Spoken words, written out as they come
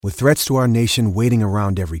With threats to our nation waiting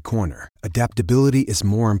around every corner, adaptability is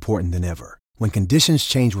more important than ever. When conditions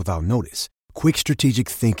change without notice, quick strategic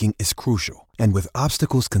thinking is crucial. And with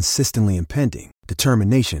obstacles consistently impending,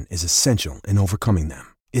 determination is essential in overcoming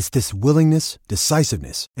them. It's this willingness,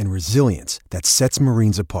 decisiveness, and resilience that sets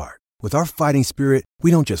Marines apart. With our fighting spirit, we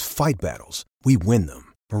don't just fight battles, we win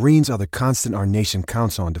them. Marines are the constant our nation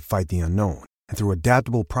counts on to fight the unknown. And through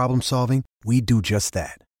adaptable problem solving, we do just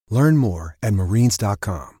that. Learn more at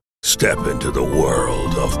marines.com. Step into the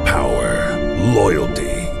world of power,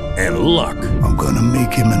 loyalty, and luck. I'm gonna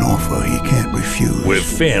make him an offer he can't refuse. With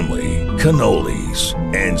family, cannolis,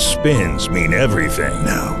 and spins mean everything.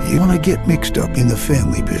 Now, you wanna get mixed up in the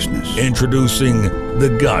family business. Introducing The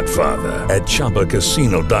Godfather at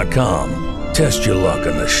ChumbaCasino.com. Test your luck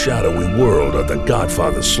in the shadowy world of The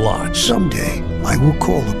Godfather slot. Someday, I will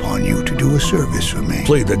call upon you to do a service for me.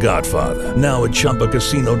 Play The Godfather, now at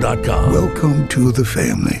ChumbaCasino.com. Welcome to the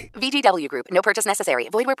family. VGW Group. No purchase necessary.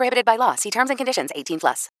 Void where prohibited by law. See terms and conditions.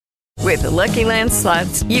 18+. With the Lucky Land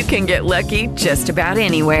Slots, you can get lucky just about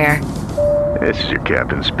anywhere. This is your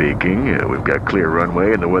captain speaking. We've got clear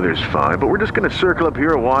runway and the weather's fine, but we're just going to circle up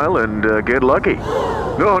here a while and get lucky.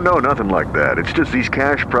 No, nothing like that. It's just these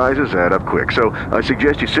cash prizes add up quick. So I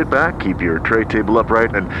suggest you sit back, keep your tray table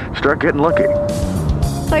upright, and start getting lucky.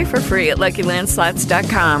 Play for free at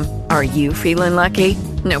LuckyLandSlots.com. Are you feeling lucky?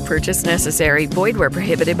 No purchase necessary. Void where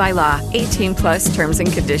prohibited by law. 18+ terms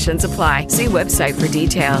and conditions apply. See website for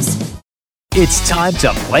details. It's time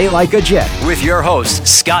to play like a Jet with your host,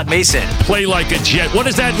 Scott Mason. Play like a Jet. What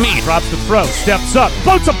does that mean? Drops the throw, steps up,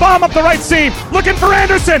 floats a bomb up the right seam, looking for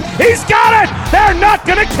Anderson. He's got it! They're not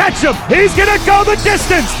going to catch him. He's going to go the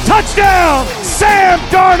distance. Touchdown! Sam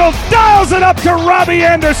Darnold dials it up to Robbie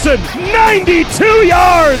Anderson. 92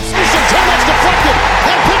 yards! Anderson, too much deflected,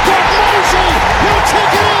 and picked off Mosley. He'll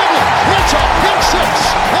take it in. It's a pick six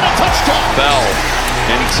and a touchdown. Bell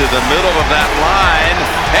into the middle of that line,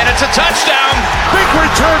 and it's a touchdown. Big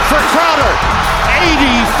return for Crowder.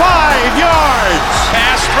 85 yards.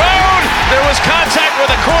 Pass thrown. There was contact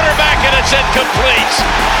with the quarterback, and it's incomplete.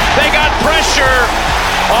 They got pressure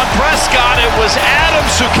on Prescott. It was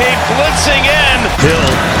Adams who came blitzing in.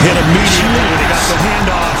 Hill hit immediately when he got the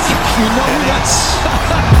handoff. You know that's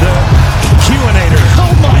the Q-inator.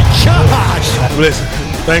 Oh my gosh. Listen,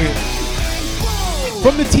 thank you.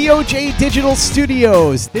 From the TOJ Digital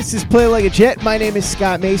Studios, this is Play Like a Jet. My name is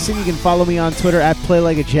Scott Mason. You can follow me on Twitter at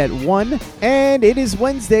PlayLikeAJet1. And it is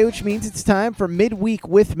Wednesday, which means it's time for Midweek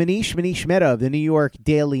with Manish Mehta of the New York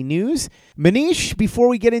Daily News. Manish, before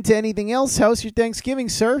we get into anything else, how's your Thanksgiving,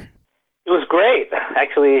 sir? It was great.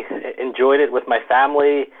 Actually enjoyed it with my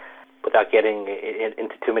family without getting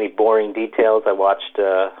into too many boring details. I watched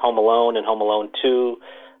Home Alone and Home Alone 2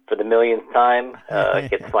 for the millionth time. It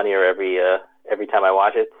gets funnier every time I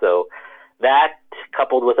watch it. So that,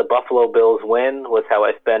 coupled with a Buffalo Bills win, was how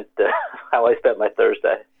I spent my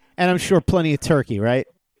Thursday. And I'm sure plenty of turkey, right?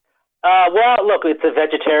 Well, look, it's a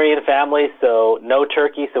vegetarian family, so no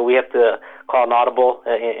turkey. So we have to call an audible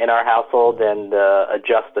in our household and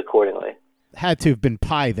adjust accordingly. Had to have been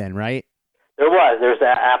pie then, right? There's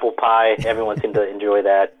apple pie. Everyone seemed to enjoy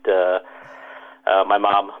that. My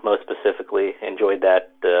mom, most specifically, enjoyed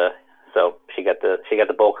that. So she got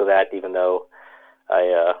the bulk of that, even though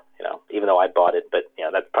I bought it, but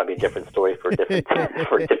that's probably a different story for a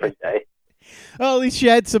different day. Well, at least you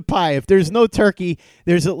had some pie. If there's no turkey,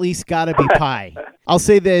 there's at least got to be pie. I'll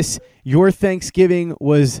say this. Your Thanksgiving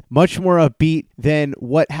was much more upbeat than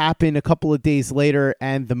what happened a couple of days later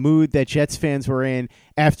and the mood that Jets fans were in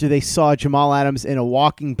after they saw Jamal Adams in a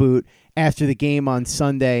walking boot after the game on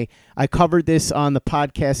Sunday. I covered this on the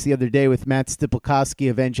podcast the other day with Matt Stipulkowski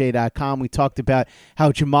of NJ.com. We talked about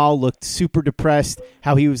how Jamal looked super depressed,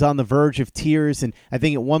 how he was on the verge of tears, and I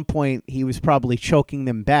think at one point he was probably choking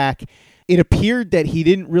them back. It appeared that he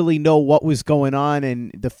didn't really know what was going on,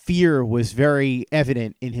 and the fear was very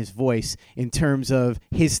evident in his voice in terms of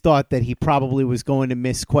his thought that he probably was going to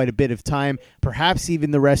miss quite a bit of time, perhaps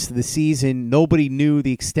even the rest of the season. Nobody knew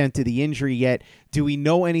the extent of the injury yet. Do we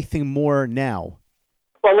know anything more now?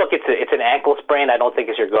 Well, look, it's an ankle sprain. I don't think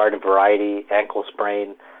it's your garden variety ankle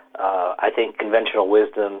sprain. I think conventional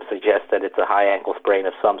wisdom suggests that it's a high ankle sprain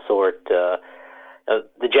of some sort. The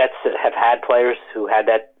Jets have had players who had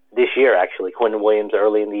that this year, actually. Quinn Williams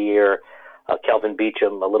early in the year, Kelvin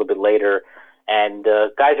Beachum a little bit later, and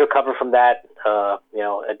guys recover from that,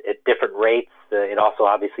 at different rates. It also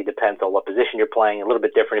obviously depends on what position you're playing. A little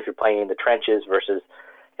bit different if you're playing in the trenches versus,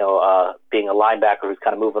 being a linebacker who's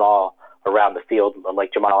kind of moving all around the field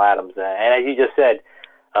like Jamal Adams. And as you just said,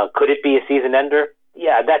 could it be a season ender?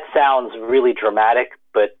 Yeah, that sounds really dramatic,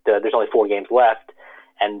 but there's only 4 games left.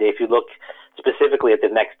 And if you look specifically at the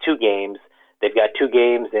next two games, they've got two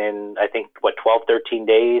games in, I think, 12, 13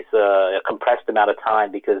 days, a compressed amount of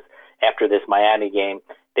time, because after this Miami game,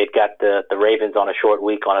 they've got the Ravens on a short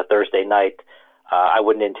week on a Thursday night. I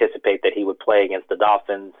wouldn't anticipate that he would play against the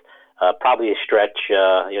Dolphins. Probably a stretch.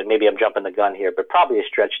 Maybe I'm jumping the gun here, but probably a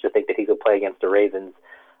stretch to think that he could play against the Ravens.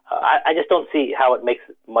 I just don't see how it makes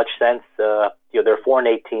much sense. They're a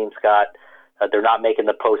 4-8 team, Scott. They're not making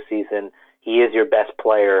the postseason. He is your best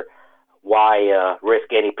player. Why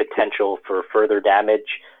risk any potential for further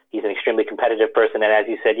damage? He's an extremely competitive person, and as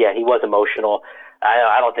you said, yeah, he was emotional.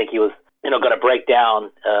 I don't think he was, going to break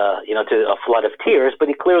down, to a flood of tears, but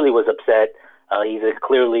he clearly was upset. He's a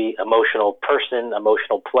clearly emotional person,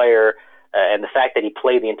 emotional player, and the fact that he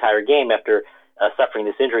played the entire game after suffering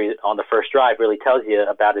this injury on the first drive really tells you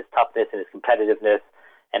about his toughness and his competitiveness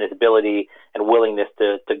and his ability and willingness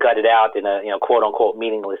to gut it out in a quote-unquote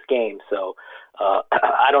meaningless game. So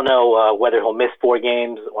I don't know whether he'll miss 4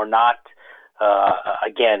 games or not.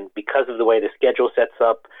 Again, because of the way the schedule sets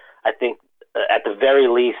up, I think at the very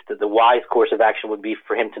least, the wise course of action would be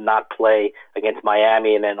for him to not play against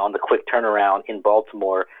Miami and then on the quick turnaround in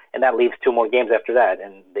Baltimore, and that leaves 2 more games after that,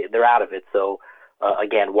 and they're out of it. So,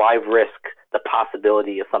 again, why risk the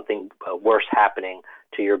possibility of something worse happening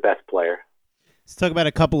to your best player? Let's talk about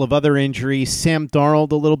a couple of other injuries. Sam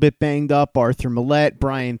Darnold a little bit banged up, Arthur Millette,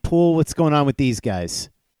 Brian Poole. What's going on with these guys?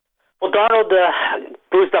 Well, Darnold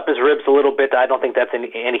bruised up his ribs a little bit. I don't think that's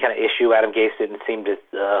any kind of issue. Adam Gase didn't seem to,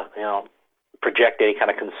 project any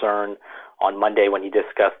kind of concern on Monday when he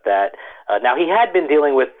discussed that. Now, he had been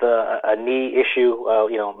dealing with a knee issue,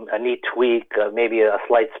 a knee tweak, maybe a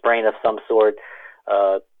slight sprain of some sort.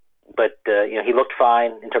 But he looked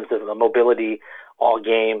fine in terms of mobility all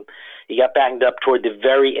game. He got banged up toward the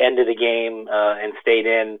very end of the game and stayed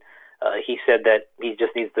in. He said that he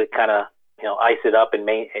just needs to kind of ice it up and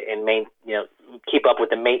keep up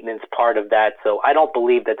with the maintenance part of that. So I don't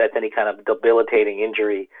believe that that's any kind of debilitating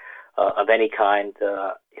injury of any kind.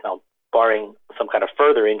 Barring some kind of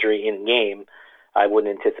further injury in game, I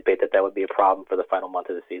wouldn't anticipate that would be a problem for the final month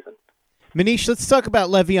of the season. Manish, let's talk about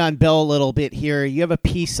Le'Veon Bell a little bit here. You have a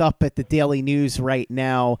piece up at the Daily News right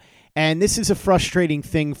now, and this is a frustrating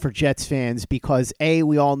thing for Jets fans because, A,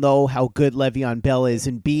 we all know how good Le'Veon Bell is,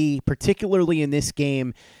 and B, particularly in this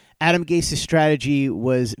game, Adam Gase's strategy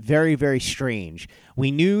was very, very strange.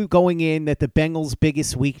 We knew going in that the Bengals'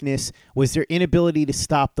 biggest weakness was their inability to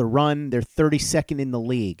stop the run. They're 32nd in the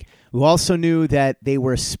league. We also knew that they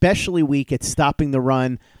were especially weak at stopping the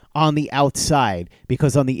run on the outside,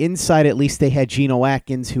 because on the inside, at least they had Geno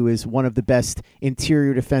Atkins, who is one of the best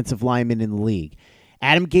interior defensive linemen in the league.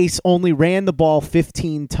 Adam Gase only ran the ball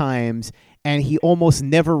 15 times, and he almost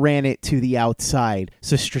never ran it to the outside.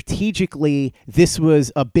 So strategically, this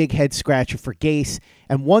was a big head scratcher for Gase.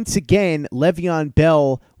 And once again, Le'Veon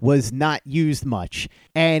Bell was not used much.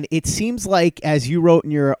 And it seems like, as you wrote in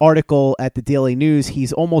your article at the Daily News,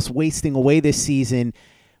 he's almost wasting away this season.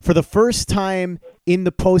 For the first time in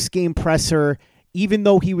the post-game presser, even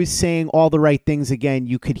though he was saying all the right things again,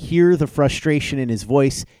 you could hear the frustration in his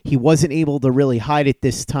voice. He wasn't able to really hide it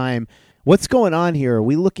this time. What's going on here? Are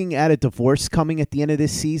we looking at a divorce coming at the end of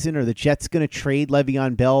this season? Are the Jets going to trade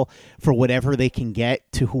Le'Veon Bell for whatever they can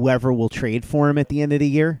get to whoever will trade for him at the end of the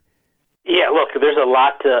year? Yeah, look, there's a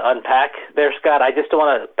lot to unpack there, Scott. I just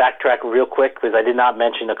want to backtrack real quick because I did not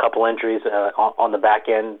mention a couple injuries on the back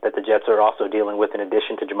end that the Jets are also dealing with in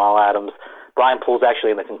addition to Jamal Adams. Brian Poole's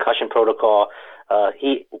actually in the concussion protocol.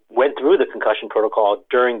 He went through the concussion protocol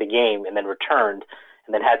during the game and then returned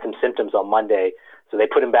and then had some symptoms on Monday. So they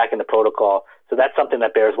put him back in the protocol. So that's something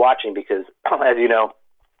that bears watching because, as you know,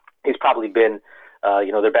 he's probably been,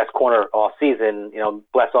 their best corner all season.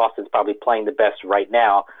 Bless Austin's probably playing the best right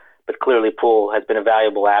now, but clearly Poole has been a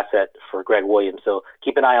valuable asset for Greg Williams. So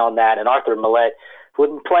keep an eye on that. And Arthur Millette, who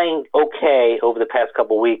had been playing okay over the past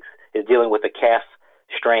couple of weeks, is dealing with a calf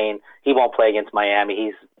strain. He won't play against Miami.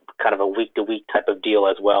 He's kind of a week-to-week type of deal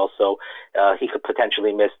as well. So he could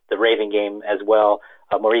potentially miss the Raven game as well.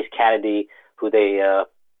 Maurice Kennedy, who they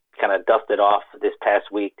kind of dusted off this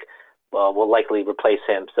past week, will likely replace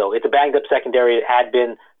him. So it's a banged-up secondary. It had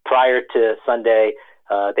been prior to Sunday.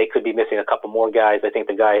 They could be missing a couple more guys. I think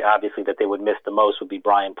the guy, obviously, that they would miss the most would be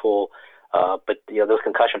Brian Poole. But those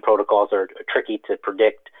concussion protocols are tricky to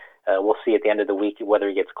predict. We'll see at the end of the week whether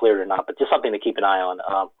he gets cleared or not, but just something to keep an eye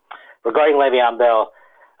on. Regarding Le'Veon Bell,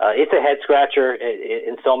 it's a head-scratcher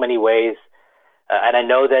in so many ways. And I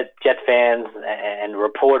know that Jet fans and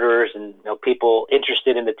reporters and people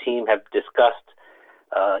interested in the team have discussed,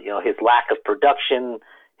 his lack of production,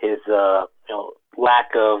 his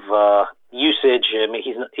lack of usage. I mean,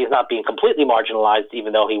 he's not being completely marginalized,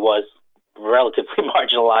 even though he was relatively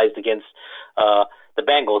marginalized against the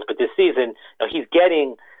Bengals. But this season, he's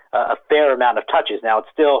getting a fair amount of touches. Now, it's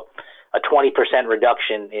still a 20%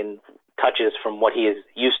 reduction in touches from what he is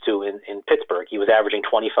used to in Pittsburgh. He was averaging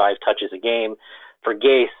 25 touches a game. For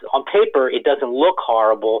Gase, on paper, it doesn't look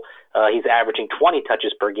horrible. He's averaging 20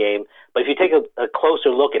 touches per game. But if you take a closer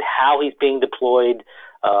look at how he's being deployed,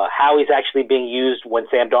 how he's actually being used when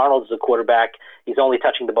Sam Darnold is the quarterback, he's only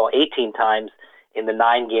touching the ball 18 times in the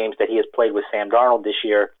 9 games that he has played with Sam Darnold this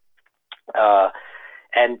year.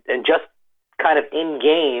 And just kind of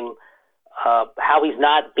in-game, how he's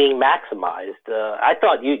not being maximized. I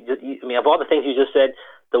thought, I mean, of all the things you just said,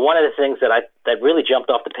 one of the things that really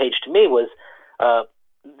jumped off the page to me was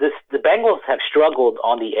the Bengals have struggled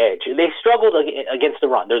on the edge. They struggled against the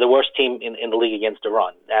run. They're the worst team in the league against the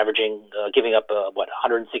run, averaging, giving up,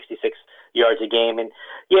 166 yards a game. And,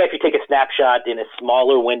 yeah, if you take a snapshot in a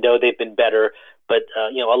smaller window, they've been better. But,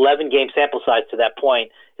 11-game sample size to that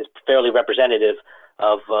point is fairly representative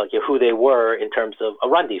of who they were in terms of a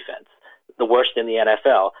run defense, the worst in the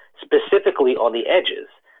NFL, specifically on the edges.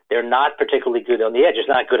 They're not particularly good on the edges,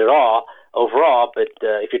 not good at all overall, but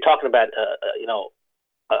if you're talking about,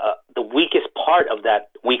 the weakest part of that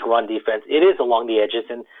weak run defense, it is along the edges,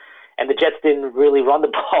 and the Jets didn't really run the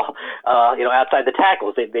ball, outside the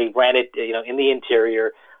tackles. They ran it, in the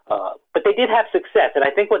interior, but they did have success, and I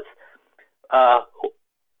think what's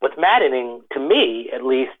maddening to me, at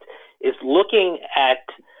least, is looking at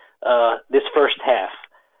this first half.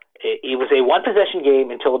 It was a one-possession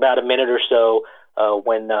game until about a minute or so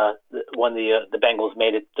when the Bengals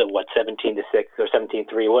made it to 17-6 or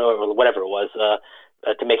 17-3, or whatever it was,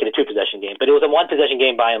 to make it a 2-possession game. But it was a one-possession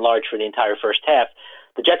game by and large for the entire first half.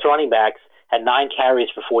 The Jets running backs had 9 carries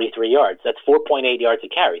for 43 yards. That's 4.8 yards a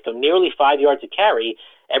carry. So nearly 5 yards a carry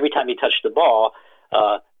every time you touch the ball.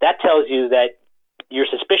 That tells you that your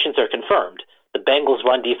suspicions are confirmed. The Bengals'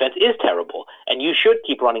 run defense is terrible, and you should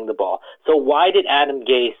keep running the ball. So why did Adam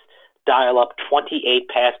Gase dial up 28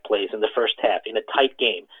 pass plays in the first half in a tight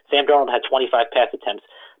game? Sam Darnold had 25 pass attempts,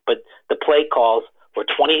 but the play calls were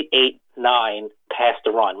 28-9 pass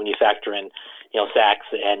to run when you factor in, sacks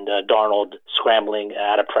and Darnold scrambling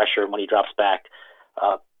out of pressure when he drops back.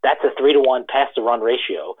 That's a 3-to-1 pass to run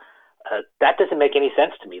ratio. That doesn't make any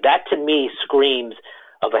sense to me. That to me screams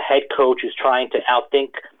of a head coach who's trying to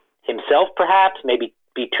outthink himself, perhaps, maybe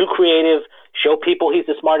be too creative, show people he's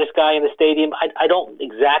the smartest guy in the stadium. I don't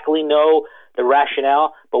exactly know the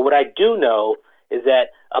rationale, but what I do know is that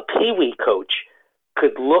a peewee coach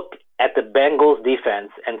could look at the Bengals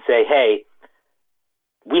defense and say, hey,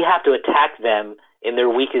 we have to attack them in their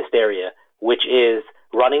weakest area, which is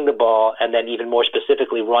running the ball, and then even more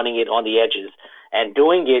specifically running it on the edges, and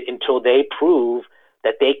doing it until they prove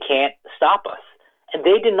that they can't stop us. And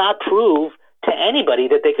they did not prove to anybody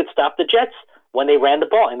that they could stop the Jets when they ran the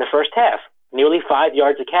ball in the first half, nearly 5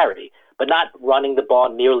 yards a carry, but not running the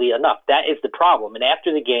ball nearly enough. That is the problem. And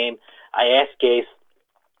after the game, I asked Gase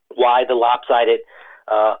why the lopsided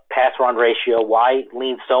pass-run ratio, why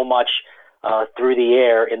lean so much through the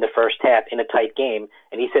air in the first half in a tight game.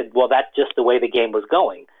 And he said, well, that's just the way the game was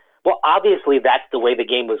going. Well, obviously that's the way the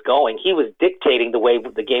game was going. He was dictating the way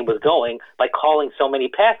the game was going by calling so many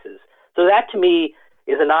passes. So that to me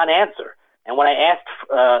is a non-answer. And when I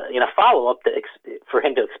asked in a follow-up for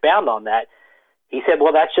him to expound on that, he said,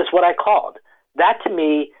 well, that's just what I called. That to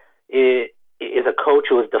me is a coach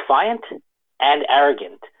who is defiant and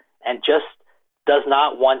arrogant and just does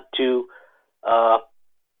not want to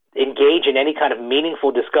engage in any kind of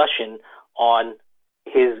meaningful discussion on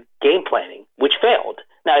his game planning, which failed.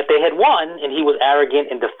 Now, if they had won and he was arrogant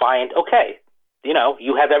and defiant, okay,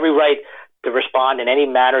 you have every right to respond in any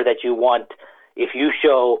manner that you want if you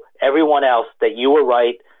show everyone else that you were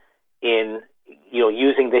right in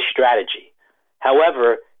using this strategy.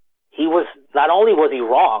 However, not only was he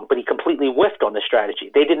wrong, but he completely whiffed on the strategy.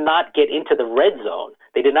 They did not get into the red zone.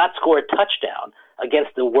 They did not score a touchdown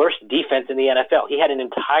against the worst defense in the NFL. He had an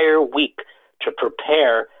entire week to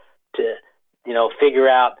prepare to, figure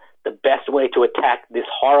out the best way to attack this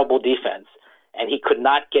horrible defense. And he could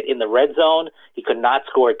not get in the red zone. He could not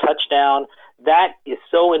score a touchdown. That is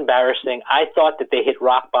so embarrassing. I thought that they hit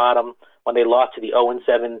rock bottom when they lost to the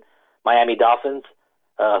 0-7 Miami Dolphins,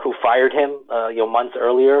 who fired him, months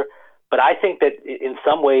earlier. But I think that in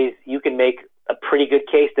some ways you can make a pretty good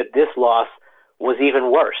case that this loss was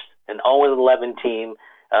even worse, an 0-11 team,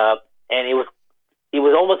 and it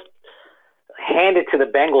was almost handed to the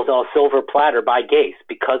Bengals on a silver platter by Gase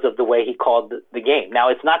because of the way he called the game. Now,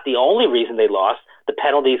 it's not the only reason they lost. The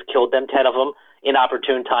penalties killed them, 10 of them,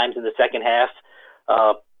 inopportune times in the second half.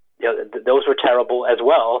 those were terrible as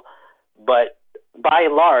well. But by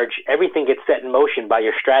and large, everything gets set in motion by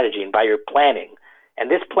your strategy and by your planning. And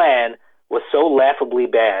this plan was so laughably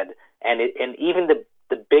bad, and even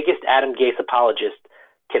the biggest Adam Gase apologist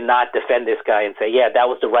cannot defend this guy and say, yeah, that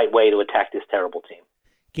was the right way to attack this terrible team.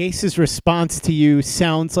 Gase's response to you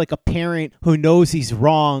sounds like a parent who knows he's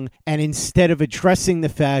wrong, and instead of addressing the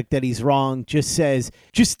fact that he's wrong, just says,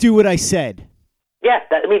 just do what I said. Yeah,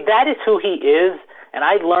 that is who he is, and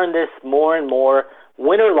I learned this more and more.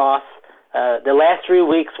 Win or loss, the last 3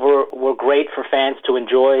 weeks were great for fans to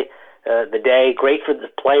enjoy the day, great for the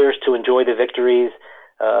players to enjoy the victories.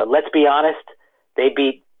 Let's be honest, they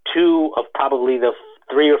beat two of probably the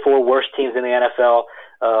 3 or 4 worst teams in the NFL,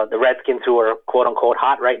 the Redskins, who are quote-unquote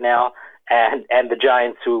hot right now, and the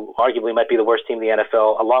Giants, who arguably might be the worst team in the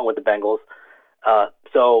NFL, along with the Bengals.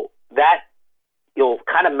 So that you'll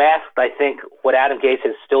kind of mask, I think, what Adam Gase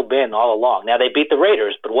has still been all along. Now, they beat the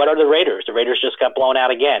Raiders, but what are the Raiders? The Raiders just got blown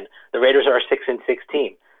out again. The Raiders are a 6-6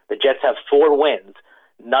 team. The Jets have 4 wins.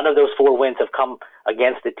 None of those 4 wins have come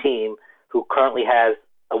against a team who currently has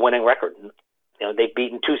a winning record. They've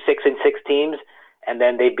beaten 2 6-6 teams, and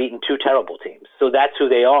then they've beaten 2 terrible teams. So that's who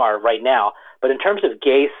they are right now. But in terms of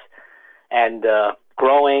Gase and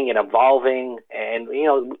growing and evolving, and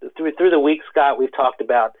through the week, Scott, we've talked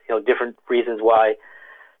about different reasons why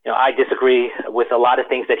I disagree with a lot of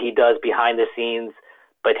things that he does behind the scenes.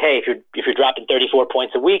 But hey, if you're dropping 34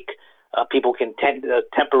 points a week, people can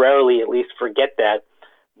temporarily at least forget that.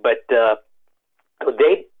 But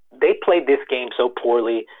they played this game so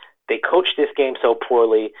poorly. They coached this game so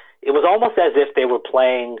poorly. It was almost as if they were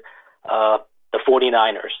playing the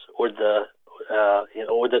 49ers or the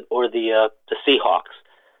Seahawks,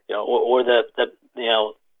 or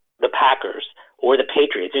the Packers or the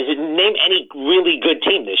Patriots. Name any really good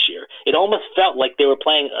team this year. It almost felt like they were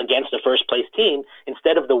playing against a first place team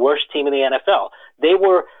instead of the worst team in the NFL. They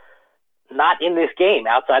were not in this game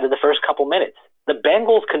outside of the first couple minutes. The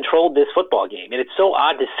Bengals controlled this football game, and it's so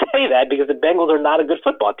odd to say that because the Bengals are not a good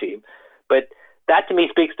football team. But that to me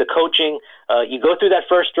speaks to coaching. You go through that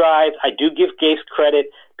first drive. I do give Gase credit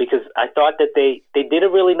because I thought that they did a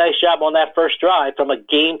really nice job on that first drive from a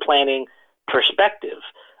game planning perspective.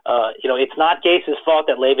 It's not Gase's fault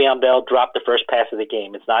that Le'Veon Bell dropped the first pass of the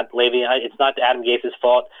game. It's not Adam Gase's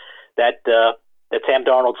fault that Sam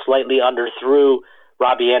Darnold slightly underthrew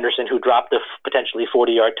Robbie Anderson, who dropped a potentially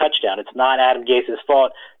 40-yard touchdown. It's not Adam Gase's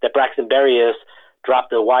fault that Braxton Berrios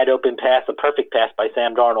dropped a wide-open pass, a perfect pass by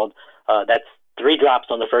Sam Darnold. That's 3 drops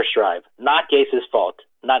on the first drive. Not Gase's fault.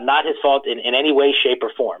 Not his fault in any way, shape, or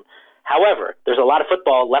form. However, there's a lot of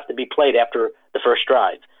football left to be played after the first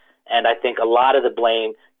drive. And I think a lot of the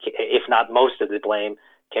blame, if not most of the blame,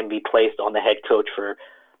 can be placed on the head coach for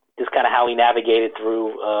just kind of how he navigated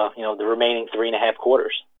through the remaining 3.5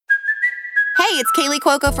 quarters. Hey, it's Kaylee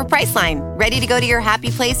Cuoco for Priceline. Ready to go to your happy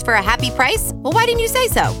place for a happy price? Well, why didn't you say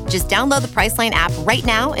so? Just download the Priceline app right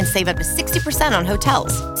now and save up to 60% on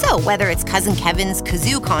hotels. So whether it's Cousin Kevin's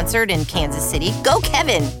Kazoo Concert in Kansas City, go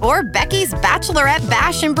Kevin, or Becky's Bachelorette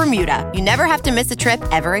Bash in Bermuda, you never have to miss a trip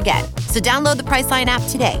ever again. So download the Priceline app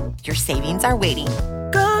today. Your savings are waiting.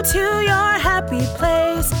 Go to your happy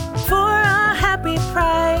place for a happy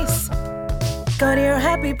price. Go to your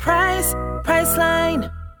happy price,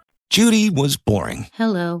 Priceline. Judy was boring.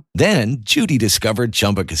 Hello. Then Judy discovered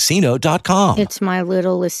ChumbaCasino.com. It's my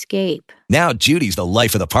little escape. Now Judy's the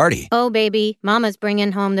life of the party. Oh, baby, mama's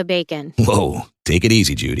bringing home the bacon. Whoa, take it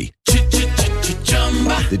easy, Judy.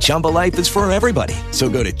 The Chumba life is for everybody. So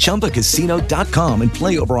go to ChumbaCasino.com and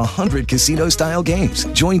play over 100 casino-style games.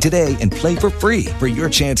 Join today and play for free for your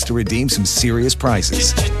chance to redeem some serious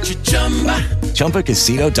prizes.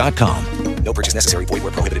 ChumbaCasino.com. No purchase necessary. Void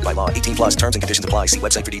where prohibited by law. 18 plus terms and conditions apply. See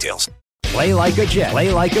website for details. Play like a Jet.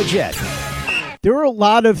 Play like a Jet. There were a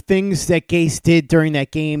lot of things that Gase did during that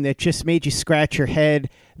game that just made you scratch your head.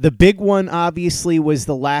 The big one, obviously, was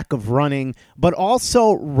the lack of running, but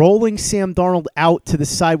also rolling Sam Darnold out to the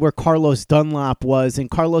side where Carlos Dunlap was. And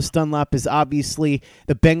Carlos Dunlap is obviously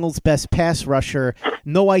the Bengals' best pass rusher.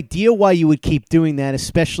 No idea why you would keep doing that,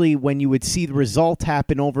 especially when you would see the result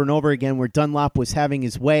happen over and over again where Dunlap was having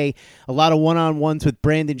his way. A lot of one-on-ones with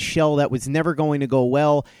Brandon Shell that was never going to go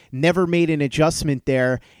well, never made an adjustment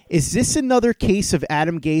there. Is this another case of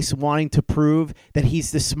Adam Gase wanting to prove that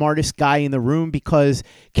he's the smartest guy in the room? Because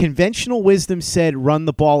conventional wisdom said run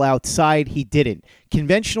the ball outside. He didn't.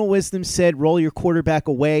 Conventional wisdom said roll your quarterback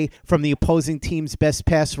away from the opposing team's best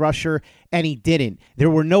pass rusher, and he didn't. There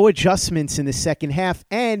were no adjustments in the second half.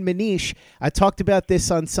 And Manish, I talked about this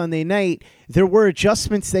on Sunday night, there were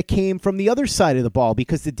adjustments that came from the other side of the ball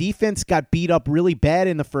because the defense got beat up really bad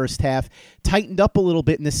in the first half, tightened up a little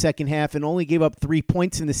bit in the second half, and only gave up 3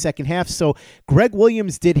 points in the second half. So Greg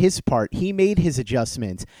Williams did his part. He made his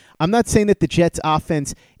adjustments. I'm not saying that the Jets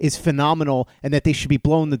offense is phenomenal and that they should be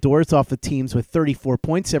blowing the doors off of teams with 34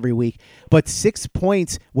 points every week, but 6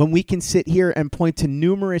 points when we can sit here and point to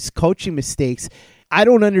numerous coaching mistakes, I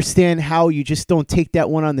don't understand how you just don't take that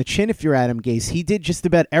one on the chin if you're Adam Gase. He did just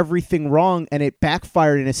about everything wrong, and it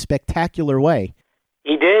backfired in a spectacular way.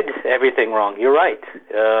 He did everything wrong. You're right.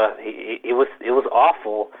 It was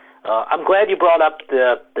awful. I'm glad you brought up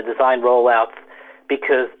the design rollouts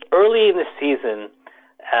because early in the season,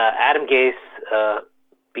 Adam Gase,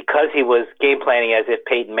 because he was game planning as if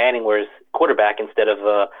Peyton Manning were his quarterback instead of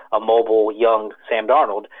a mobile young Sam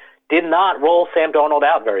Darnold, did not roll Sam Darnold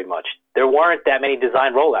out very much. There weren't that many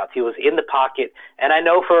design rollouts. He was in the pocket, and I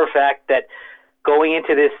know for a fact that going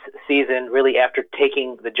into this season, really after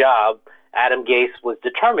taking the job, Adam Gase was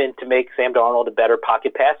determined to make Sam Darnold a better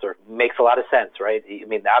pocket passer. Makes a lot of sense, right? I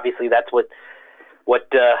mean, obviously that's what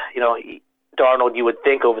Darnold, you would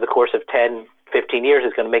think over the course of 10, 15 years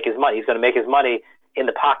is going to make his money. He's going to make his money in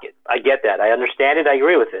the pocket. I get that. I understand it. I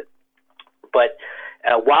agree with it. But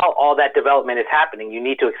while all that development is happening, you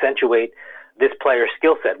need to accentuate this player's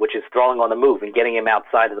skill set, which is throwing on the move and getting him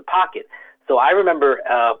outside of the pocket. So I remember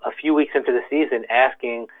a few weeks into the season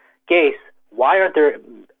asking Gase, why aren't there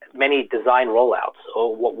many design rollouts?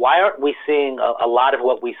 Or why aren't we seeing a lot of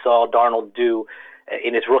what we saw Darnold do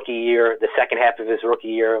in his rookie year, the second half of his rookie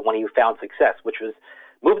year when he found success, which was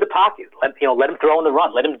move the pocket, let him throw in the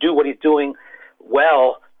run, let him do what he's doing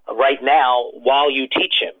well right now while you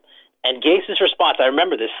teach him. And Gase's response, I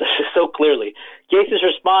remember this so clearly. Gase's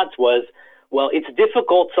response was, well, it's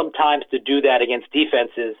difficult sometimes to do that against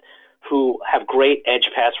defenses who have great edge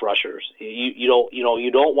pass rushers. You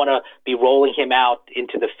don't want to be rolling him out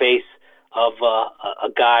into the face of a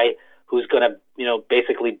guy who's going to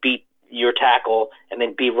basically beat your tackle and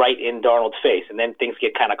then be right in Darnold's face, and then things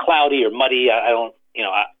get kind of cloudy or muddy.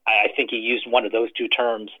 I think he used one of those two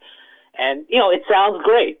terms. And, it sounds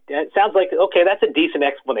great. It sounds like, okay, that's a decent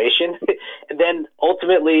explanation. And then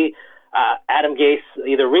ultimately, Adam Gase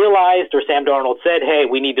either realized or Sam Darnold said, hey,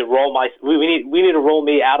 we need to roll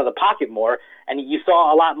me out of the pocket more. And you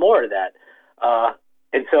saw a lot more of that.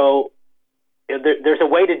 And so there's a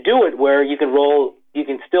way to do it where you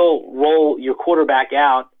can still roll your quarterback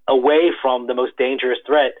out away from the most dangerous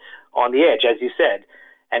threat on the edge, as you said.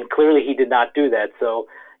 And clearly he did not do that. So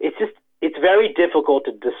it's very difficult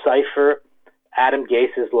to decipher Adam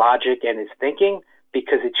Gase's logic and his thinking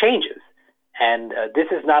because it changes. And this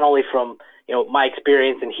is not only from my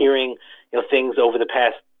experience in hearing things over the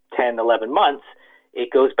past 10, 11 months.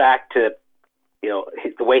 It goes back to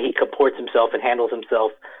the way he comports himself and handles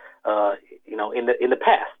himself in the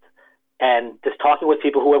past. And just talking with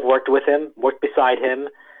people who have worked with him, worked beside him,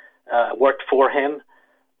 worked for him,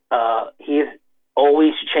 he is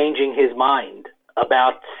always changing his mind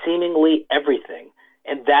about seemingly everything.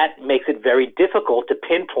 And that makes it very difficult to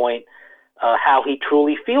pinpoint how he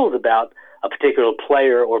truly feels about a particular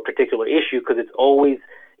player or a particular issue because it's always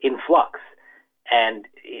in flux. And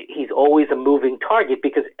he's always a moving target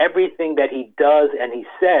because everything that he does and he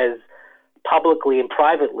says publicly and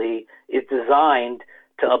privately is designed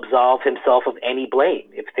to absolve himself of any blame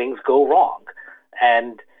if things go wrong.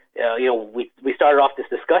 And, we started off this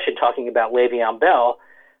discussion talking about Le'Veon Bell.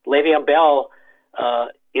 Le'Veon Bell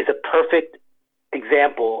is a perfect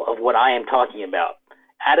example of what I am talking about.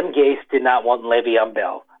 Adam Gase did not want Le'Veon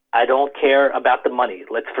Bell. I don't care about the money.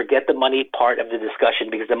 Let's forget the money part of the discussion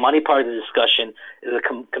because the money part of the discussion is a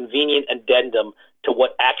convenient addendum to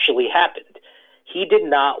what actually happened. He did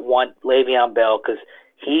not want Le'Veon Bell because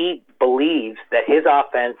he believes that his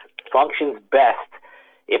offense functions best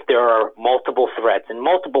if there are multiple threats, and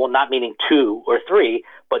multiple not meaning 2 or 3,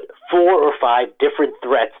 but 4 or 5 different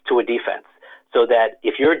threats to a defense. So that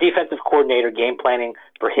if you're a defensive coordinator game planning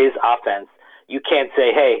for his offense, you can't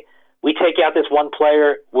say, hey, we take out this one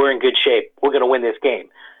player, we're in good shape, we're going to win this game.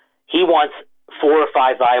 He wants 4 or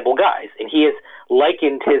 5 viable guys, and he has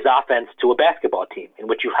likened his offense to a basketball team in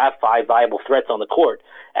which you have 5 viable threats on the court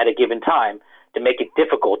at a given time to make it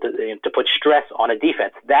difficult to put stress on a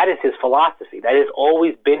defense. That is his philosophy. That has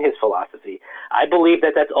always been his philosophy. I believe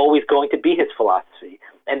that that's always going to be his philosophy,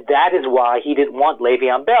 and that is why he didn't want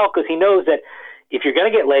Le'Veon Bell, because he knows that if you're going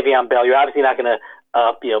to get Le'Veon Bell, you're obviously not going to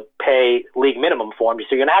pay league minimum for him,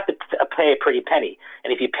 so you're going to have to pay a pretty penny.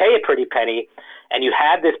 And if you pay a pretty penny and you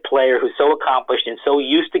have this player who's so accomplished and so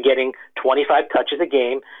used to getting 25 touches a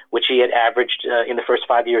game, which he had averaged in the first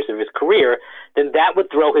 5 years of his career, then that would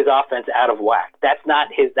throw his offense out of whack. That's not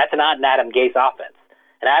an Adam Gase offense.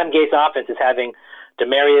 An Adam Gase offense is having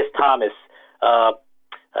Demaryius Thomas,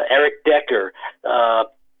 Eric Decker,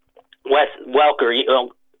 Wes Welker,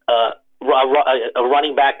 a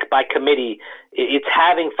running back by committee. It's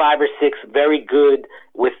having 5 or 6 very good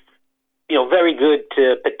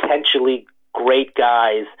to potentially great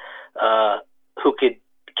guys who could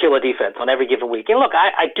kill a defense on every given week. And look,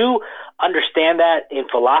 I do understand that in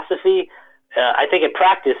philosophy. I think in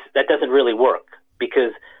practice that doesn't really work,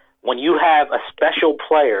 because when you have a special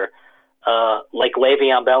player like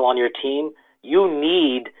Le'Veon Bell on your team, you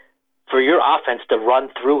need for your offense to run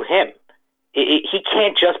through him. He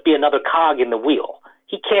can't just be another cog in the wheel.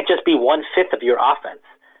 He can't just be 1/5 of your offense.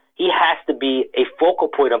 He has to be a focal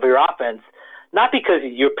point of your offense, not because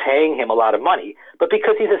you're paying him a lot of money, but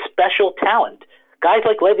because he's a special talent. Guys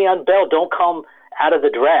like Le'Veon Bell don't come out of the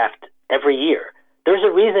draft every year. There's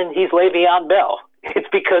a reason he's Le'Veon Bell. It's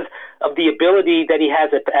because of the ability that he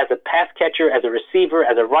has as a pass catcher, as a receiver,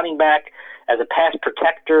 as a running back, as a pass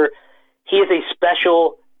protector. He is a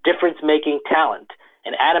special, difference-making talent.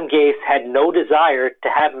 And Adam Gase had no desire to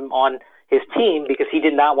have him on his team because he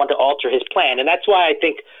did not want to alter his plan. And that's why I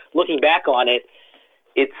think, looking back on it,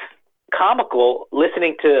 it's comical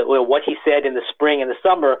listening to what he said in the spring and the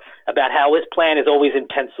summer about how his plan is always in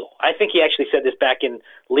pencil. I think he actually said this back in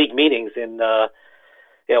league meetings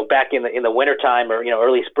back in the wintertime or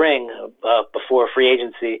early spring before free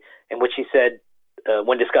agency, in which he said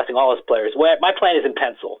when discussing all his players, well, my plan is in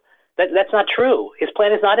pencil. That's not true. His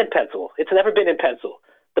plan is not in pencil. It's never been in pencil.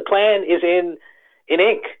 The plan is in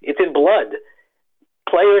ink. It's in blood.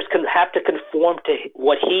 Players have to conform to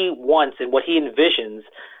what he wants and what he envisions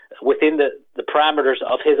within the parameters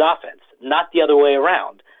of his offense, not the other way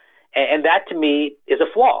around. And that, to me, is a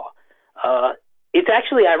flaw. It's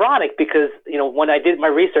actually ironic because, when I did my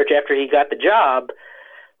research after he got the job,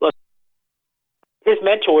 look, his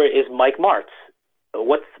mentor is Mike Martz.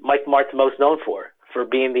 What's Mike Martz most known for? For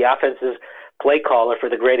being the offensive play caller for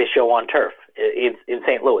the greatest show on turf in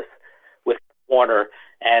St. Louis with Warner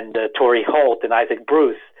and Torrey Holt and Isaac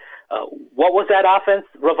Bruce. What was that offense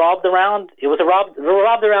revolved around? It was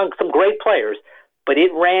revolved around some great players, but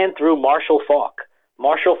it ran through Marshall Faulk.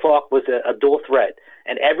 Marshall Faulk was a dual threat,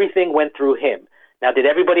 and everything went through him. Now, did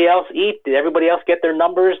everybody else eat? Did everybody else get their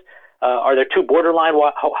numbers? Are there 2 borderline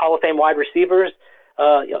Hall of Fame wide receivers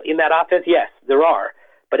in that offense? Yes, there are.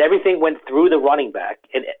 But everything went through the running back,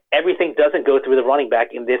 and everything doesn't go through the running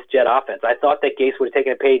back in this Jet offense. I thought that Gase would have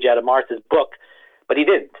taken a page out of Martz's book, but he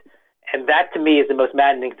didn't. And that, to me, is the most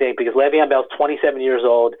maddening thing, because Le'Veon Bell's 27 years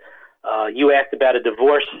old. You asked about a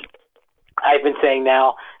divorce. I've been saying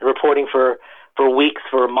now, and reporting for weeks,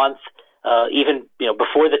 for months, even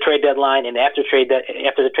before the trade deadline and after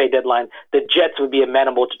the trade deadline, the Jets would be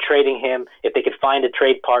amenable to trading him if they could find a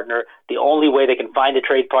trade partner. The only way they can find a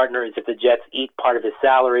trade partner is if the Jets eat part of his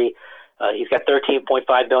salary. He's got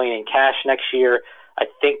 $13.5 billion in cash next year. I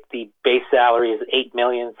think the base salary is $8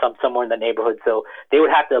 million, somewhere in the neighborhood. So they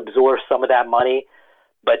would have to absorb some of that money.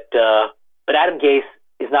 But Adam Gase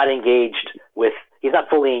is not engaged with. He's not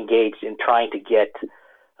fully engaged in trying to get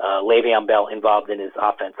Le'Veon Bell involved in his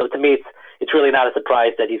offense. So to me, it's really not a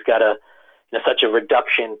surprise that he's got such a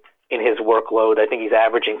reduction in his workload. I think he's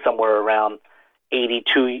averaging somewhere around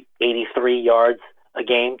 82, 83 yards a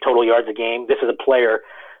game, total yards a game. This is a player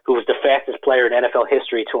who was the fastest player in NFL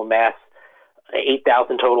history to amass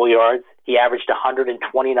 8,000 total yards. He averaged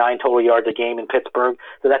 129 total yards a game in Pittsburgh.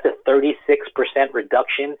 So that's a 36%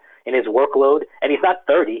 reduction in his workload. And he's not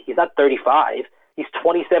 30. He's not 35. He's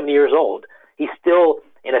 27 years old. He's still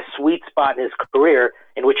in a sweet spot in his career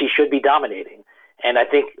in which he should be dominating. And I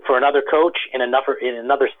think for another coach in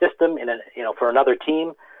another system, for another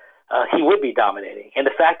team, he would be dominating. And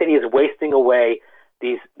the fact that he is wasting away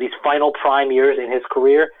these final prime years in his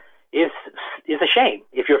career is a shame.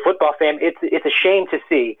 If you're a football fan, it's a shame to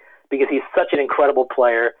see, because he's such an incredible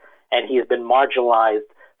player and he has been marginalized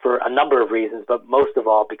for a number of reasons, but most of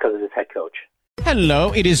all because of his head coach.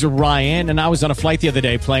 Hello, it is Ryan, and I was on a flight the other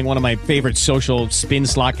day playing one of my favorite social spin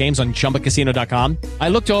slot games on ChumbaCasino.com. I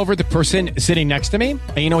looked over at the person sitting next to me,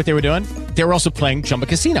 and you know what they were doing? They were also playing Chumba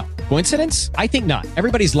Casino. Coincidence? I think not.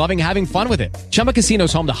 Everybody's loving having fun with it. Chumba Casino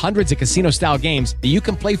is home to hundreds of casino-style games that you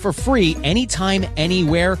can play for free anytime,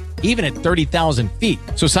 anywhere, even at 30,000 feet.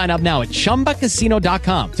 So sign up now at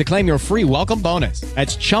ChumbaCasino.com to claim your free welcome bonus.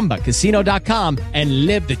 That's ChumbaCasino.com and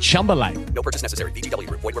live the Chumba life. No purchase necessary. VGW.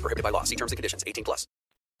 Void where prohibited by law. See terms and conditions. 18+.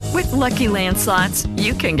 With Lucky Land Slots,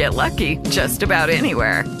 you can get lucky just about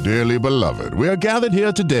anywhere. Dearly beloved, we are gathered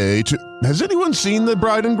here today to... Has anyone seen the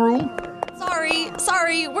bride and groom?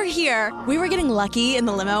 Sorry, we're here. We were getting lucky in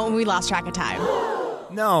the limo and we lost track of time.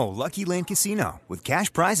 No, Lucky Land Casino, with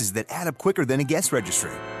cash prizes that add up quicker than a guest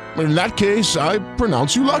registry. In that case, I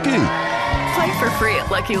pronounce you lucky. Play for free at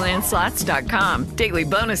LuckyLandSlots.com. Daily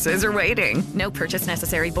bonuses are waiting. No purchase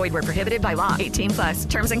necessary. Void where prohibited by law. 18+.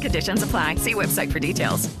 Terms and conditions apply. See website for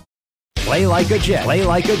details. Play like a Jet. Play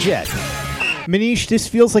like a Jet. Manish, this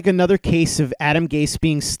feels like another case of Adam Gase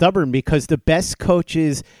being stubborn because the best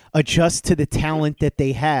coaches adjust to the talent that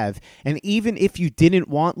they have. And even if you didn't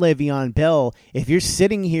want Le'Veon Bell, if you're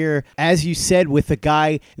sitting here, as you said, with a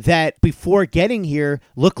guy that before getting here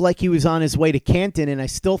looked like he was on his way to Canton, and I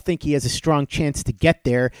still think he has a strong chance to get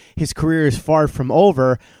there, his career is far from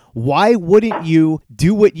over. Why wouldn't you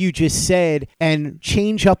do what you just said and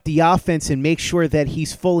change up the offense and make sure that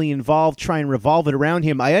he's fully involved, try and revolve it around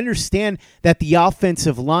him? I understand that the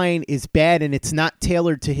offensive line is bad and it's not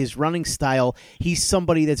tailored to his running style. He's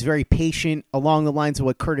somebody that's very patient along the lines of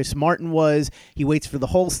what Curtis Martin was. He waits for the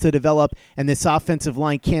holes to develop, and this offensive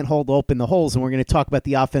line can't hold open the holes, and we're going to talk about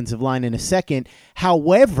the offensive line in a second.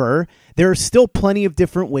 However, there are still plenty of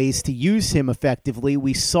different ways to use him effectively.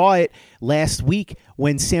 We saw it last week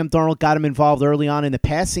when Sam Darnold got him involved early on in the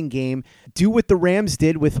passing game. Do what the Rams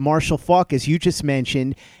did with Marshall Faulk, as you just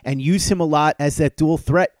mentioned, and use him a lot as that dual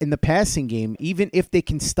threat in the passing game. Even if they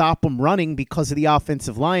can stop him running because of the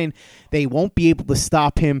offensive line, they won't be able to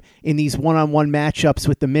stop him in these one-on-one matchups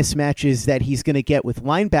with the mismatches that he's going to get with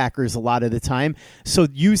linebackers a lot of the time. So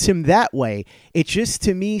use him that way. It just,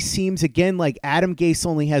 to me, seems, again, like Adam Gase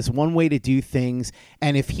only has one way to do things,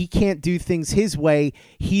 and if he can't do things his way,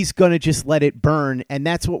 he's going to just let it burn, and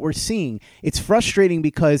that's what we're seeing. It's frustrating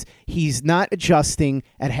because he's not adjusting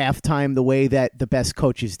at halftime the way that the best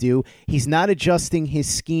coaches do. He's not adjusting his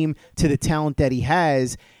scheme to the talent that he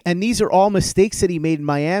has, and these are all mistakes that he made in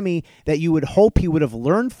Miami that you would hope he would have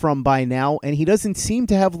learned from by now, and he doesn't seem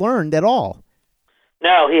to have learned at all.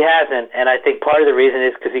 No, he hasn't, and I think part of the reason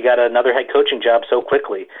is because he got another head coaching job so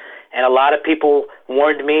quickly. And a lot of people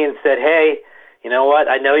warned me and said, hey, you know what,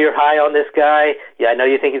 I know you're high on this guy. Yeah, I know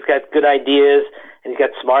you think he's got good ideas and he's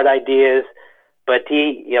got smart ideas, but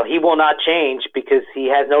he will not change because he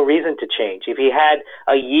has no reason to change. If he had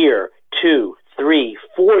a year, 2, 3,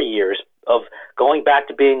 4 years of going back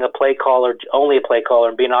to being a play caller, only a play caller,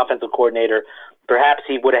 and being an offensive coordinator, perhaps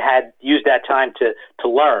he would have used that time to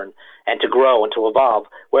learn and to grow and to evolve.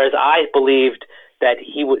 Whereas I believed that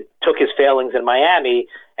he took his failings in Miami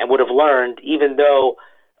and would have learned, even though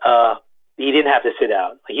he didn't have to sit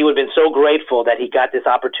out. He would have been so grateful that he got this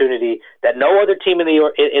opportunity that no other team in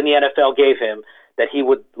the NFL gave him, that he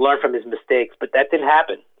would learn from his mistakes. But that didn't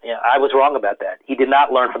happen. I was wrong about that. He did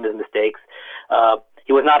not learn from his mistakes.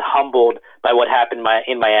 He was not humbled by what happened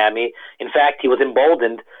in Miami. In fact, he was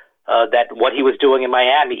emboldened that what he was doing in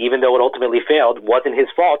Miami, even though it ultimately failed, wasn't his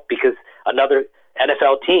fault because another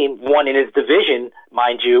NFL team, one in his division,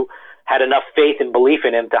 mind you, had enough faith and belief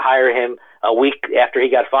in him to hire him a week after he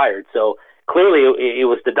got fired. So clearly it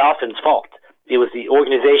was the Dolphins' fault. It was the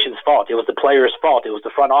organization's fault. It was the players' fault. It was the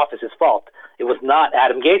front office's fault. It was not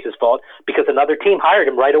Adam Gase's fault because another team hired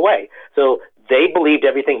him right away. So they believed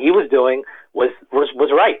everything he was doing was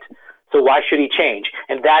right. So why should he change?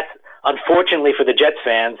 And that's, unfortunately for the Jets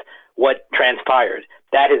fans, what transpired.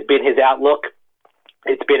 That has been his outlook.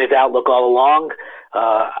 It's been his outlook all along.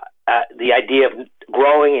 The idea of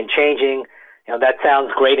growing and changing, that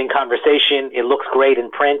sounds great in conversation. It looks great in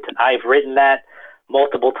print. I've written that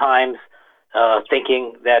multiple times,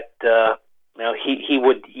 thinking that he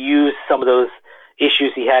would use some of those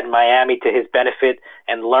issues he had in Miami to his benefit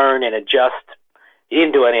and learn and adjust. He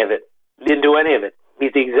didn't do any of it.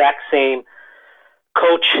 He's the exact same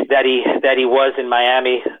coach that he was in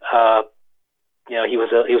Miami. He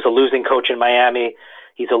was a losing coach in Miami.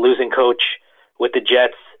 He's a losing coach with the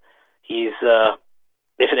Jets. He's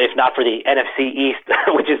if not for the NFC East,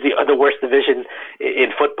 which is the worst division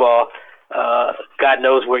in football, God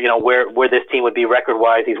knows where this team would be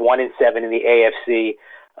record-wise. He's 1-7 in the AFC.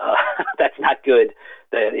 That's not good.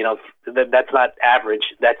 That's not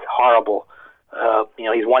average. That's horrible.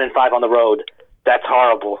 He's 1-5 on the road. That's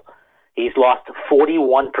horrible. He's lost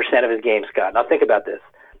 41% of his games, Scott. Now think about this.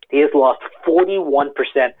 He has lost 41%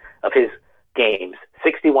 of his games,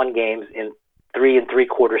 61 games in 3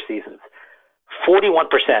 3/4 seasons.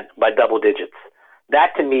 41% by double digits.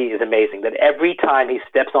 That to me is amazing, that every time he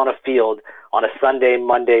steps on a field on a Sunday,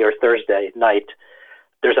 Monday, or Thursday night,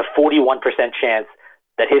 there's a 41% chance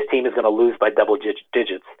that his team is going to lose by double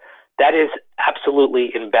digits. That is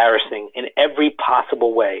absolutely embarrassing in every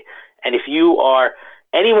possible way. And if you are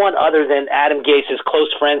anyone other than Adam Gase's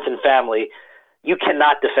close friends and family, you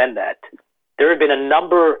cannot defend that. There have been a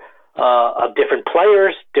number of different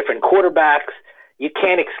players, different quarterbacks. You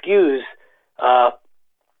can't excuse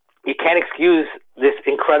this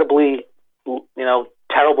incredibly,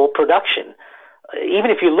 terrible production. Even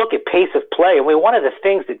if you look at pace of play, one of the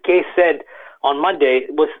things that Gase said on Monday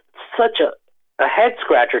was such a head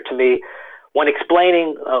scratcher to me when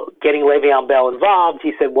explaining getting Le'Veon Bell involved.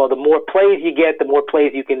 He said, "Well, the more plays you get, the more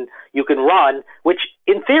plays you can run," which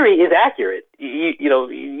in theory is accurate.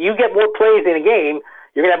 You get more plays in a game,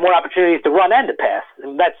 you're going to have more opportunities to run and to pass,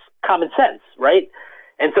 and that's common sense, right?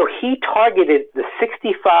 And so he targeted the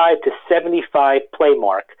 65 to 75 play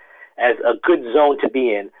mark as a good zone to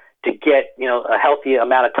be in to get a healthy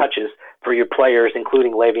amount of touches for your players,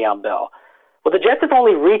 including Le'Veon Bell. Well, the Jets have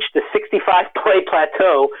only reached the 65-play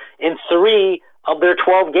plateau in 3 of their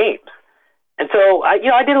 12 games. And so, I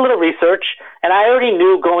did a little research, and I already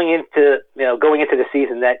knew going into the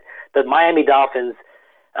season that the Miami Dolphins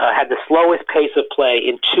had the slowest pace of play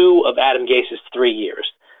in 2 of Adam Gase's 3 years.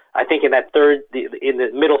 I think in the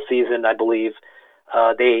middle season, I believe,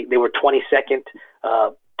 they were 22nd.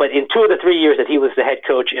 But in 2 of the 3 years that he was the head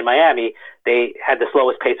coach in Miami, they had the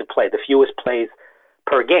slowest pace of play, the fewest plays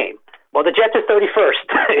per game. Well, the Jets are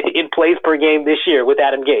 31st in plays per game this year with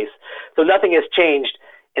Adam Gase. So nothing has changed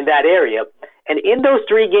in that area. And in those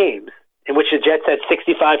 3 games in which the Jets had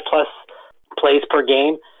 65-plus plays per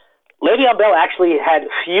game, Le'Veon Bell actually had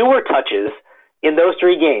fewer touches in those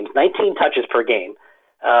 3 games, 19 touches per game,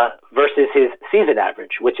 versus his season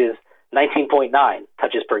average, which is 19.9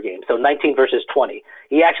 touches per game. So 19 versus 20.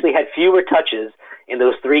 He actually had fewer touches in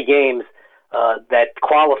those 3 games that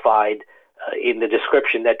qualified in the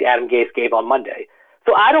description that Adam Gase gave on Monday.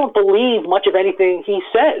 So I don't believe much of anything he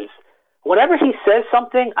says. Whenever he says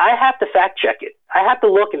something, I have to fact check it. I have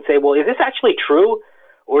to look and say, well, is this actually true?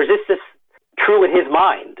 Or is this just true in his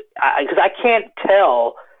mind? Because I can't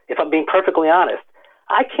tell, if I'm being perfectly honest,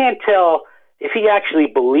 I can't tell if he actually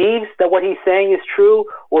believes that what he's saying is true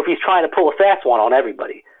or if he's trying to pull a fast one on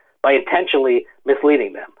everybody by intentionally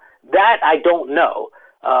misleading them. That I don't know.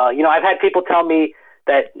 I've had people tell me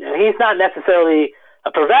that he's not necessarily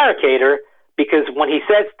a prevaricator because when he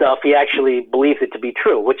says stuff, he actually believes it to be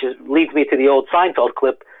true, which leads me to the old Seinfeld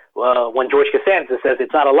clip when George Costanza says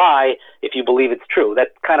it's not a lie if you believe it's true. That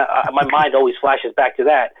kind of my mind always flashes back to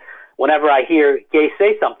that whenever I hear Gase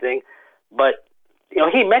say something. But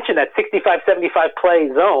he mentioned that 65-75 play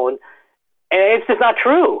zone, and it's just not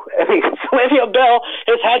true. I mean, Le'Veon Bell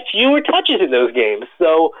has had fewer touches in those games,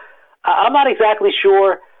 so I'm not exactly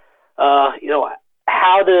sure.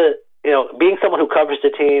 How to, being someone who covers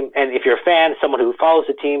the team, and if you're a fan, someone who follows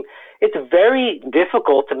the team, it's very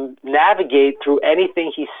difficult to navigate through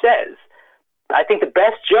anything he says. I think the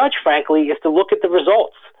best judge, frankly, is to look at the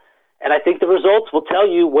results. And I think the results will tell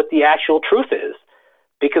you what the actual truth is,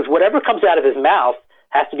 because whatever comes out of his mouth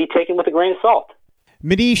has to be taken with a grain of salt.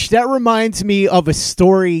 Manish, that reminds me of a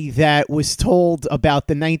story that was told about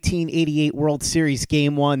the 1988 World Series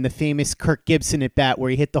Game 1, the famous Kirk Gibson at bat where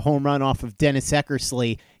he hit the home run off of Dennis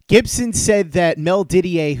Eckersley. Gibson said that Mel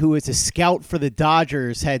Didier, who is a scout for the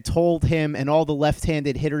Dodgers, had told him and all the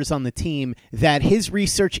left-handed hitters on the team that his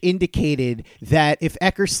research indicated that if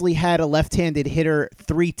Eckersley had a left-handed hitter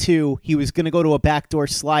 3-2, he was going to go to a backdoor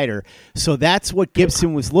slider. So that's what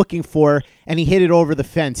Gibson was looking for, and he hit it over the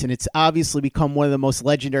fence, and it's obviously become one of the most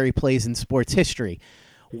legendary plays in sports history.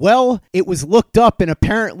 Well, it was looked up, and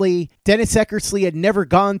apparently Dennis Eckersley had never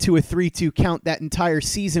gone to a 3-2 count that entire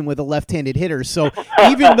season with a left-handed hitter. So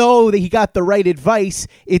even though he got the right advice,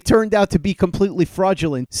 it turned out to be completely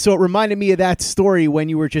fraudulent. So it reminded me of that story when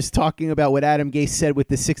you were just talking about what Adam Gase said with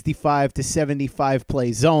the 65 to 75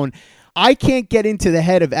 play zone. I can't get into the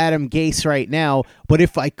head of Adam Gase right now, but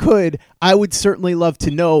if I could, I would certainly love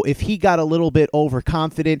to know if he got a little bit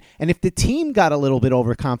overconfident and if the team got a little bit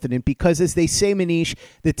overconfident because, as they say, Manish,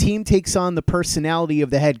 the team takes on the personality of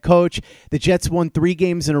the head coach. The Jets won 3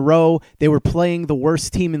 games in a row. They were playing the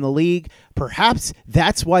worst team in the league. Perhaps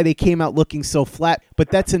that's why they came out looking so flat, but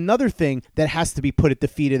that's another thing that has to be put at the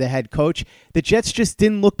feet of the head coach. The Jets just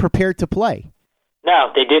didn't look prepared to play.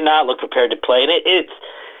 No, they did not look prepared to play, and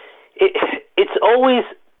it's always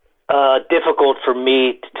difficult for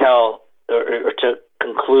me to tell or to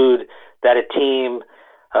conclude that a team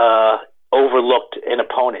overlooked an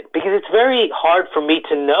opponent because it's very hard for me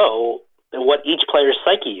to know what each player's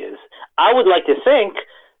psyche is. I would like to think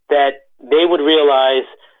that they would realize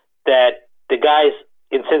that the guys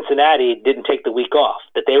in Cincinnati didn't take the week off,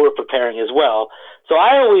 that they were preparing as well. So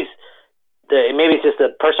I always maybe it's just a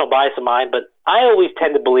personal bias of mine, but I always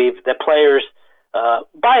tend to believe that players,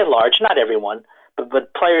 by and large, not everyone,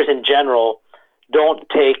 but players in general, don't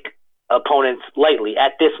take opponents lightly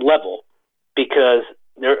at this level, because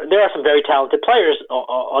there are some very talented players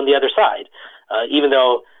on the other side. Even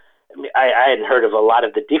though I hadn't heard of a lot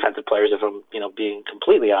of the defensive players, if I'm being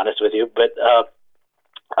completely honest with you, but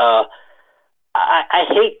I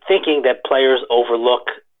hate thinking that players overlook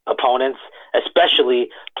opponents, especially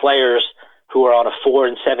players who are on a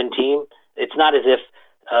 4-7 team. It's not as if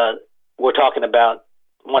we're talking about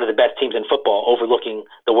one of the best teams in football overlooking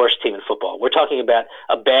the worst team in football. We're talking about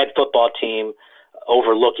a bad football team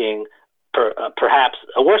overlooking perhaps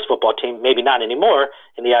a worse football team, maybe not anymore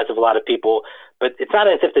in the eyes of a lot of people, but it's not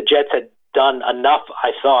as if the Jets had done enough,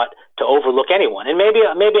 I thought, to overlook anyone. And maybe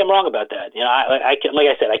I'm wrong about that. Like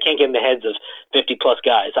I said, I can't get in the heads of 50-plus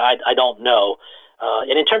guys. I don't know.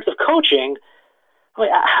 And in terms of coaching,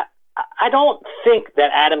 I don't think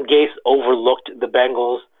that Adam Gase overlooked the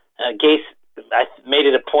Bengals. Gase, I made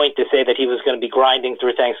it a point to say that he was going to be grinding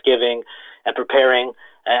through Thanksgiving and preparing,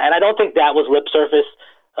 and I don't think that was lip service.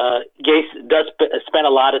 Gase does spend a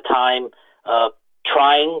lot of time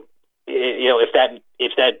trying. If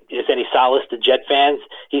that is any solace to Jet fans,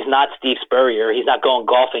 he's not Steve Spurrier. He's not going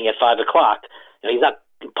golfing at 5 o'clock. He's not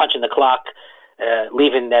punching the clock,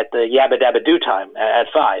 leaving at the yabba dabba do time at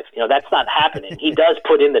 5. That's not happening. He does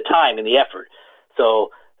put in the time and the effort.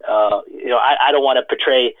 So I don't want to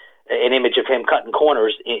portray an image of him cutting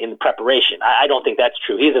corners in preparation. I don't think that's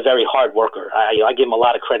true. He's a very hard worker. I give him a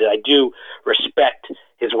lot of credit. I do respect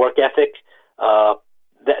his work ethic.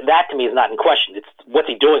 That to me is not in question. It's what's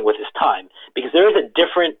he doing with his time, because there is a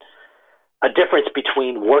difference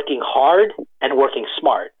between working hard and working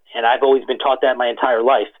smart. And I've always been taught that my entire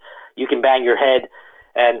life. You can bang your head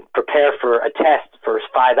and prepare for a test for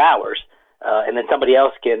 5 hours, and then somebody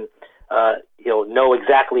else can know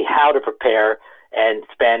exactly how to prepare and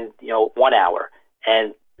spend 1 hour,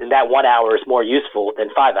 and that 1 hour is more useful than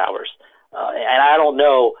 5 hours. And I don't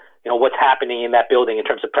know what's happening in that building in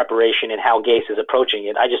terms of preparation and how Gase is approaching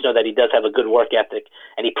it. I just know that he does have a good work ethic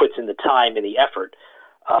and he puts in the time and the effort.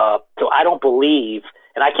 So I don't believe,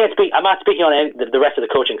 and I'm not speaking on the rest of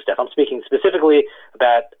the coaching staff. I'm speaking specifically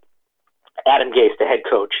about Adam Gase, the head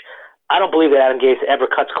coach. I don't believe that Adam Gase ever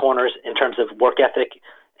cuts corners in terms of work ethic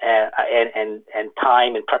and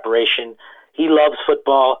time and preparation. He loves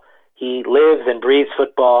football. He lives and breathes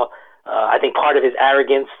football. I think part of his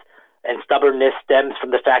arrogance and stubbornness stems from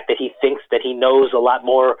the fact that he thinks that he knows a lot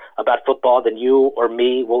more about football than you or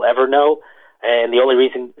me will ever know. And the only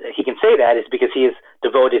reason he can say that is because he has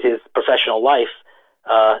devoted his professional life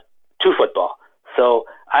to football. So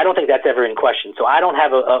I don't think that's ever in question. So I don't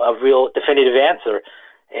have a real definitive answer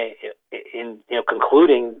in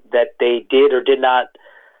concluding that they did or did not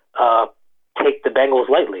take the Bengals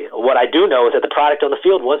lightly. What I do know is that the product on the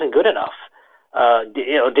field wasn't good enough.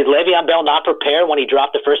 Did Le'Veon Bell not prepare when he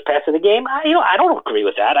dropped the first pass of the game? I don't agree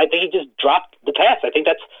with that. I think he just dropped the pass. I think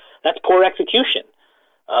that's poor execution.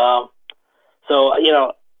 So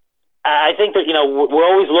I think that we're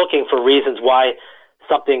always looking for reasons why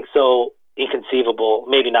something so inconceivable,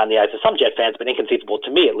 maybe not in the eyes of some Jet fans, but inconceivable to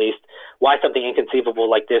me at least, why something inconceivable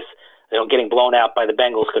like this, getting blown out by the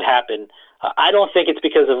Bengals could happen. I don't think it's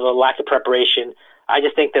because of a lack of preparation. I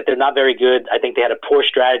just think that they're not very good. I think they had a poor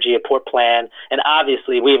strategy, a poor plan, and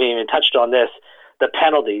obviously we haven't even touched on this, the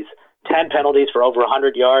penalties. 10 penalties for over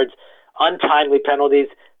 100 yards, untimely penalties.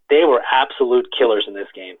 They were absolute killers in this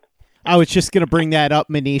game. I was just going to bring that up,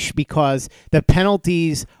 Manish, because the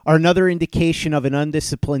penalties are another indication of an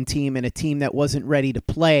undisciplined team and a team that wasn't ready to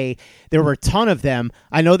play. There were a ton of them.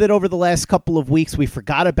 I know that over the last couple of weeks we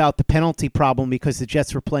forgot about the penalty problem because the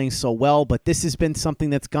Jets were playing so well, but this has been something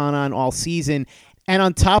that's gone on all season. And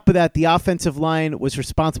on top of that, the offensive line was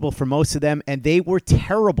responsible for most of them, and they were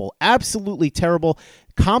terrible, absolutely terrible.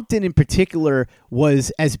 Compton in particular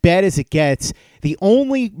was as bad as it gets. The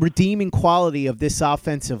only redeeming quality of this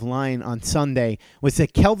offensive line on Sunday was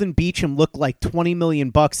that Kelvin Beachum looked like $20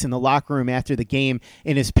 million in the locker room after the game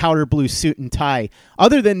in his powder blue suit and tie.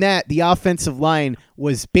 Other than that, the offensive line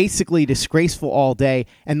was basically disgraceful all day,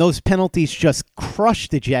 and those penalties just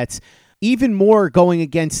crushed the Jets. Even more going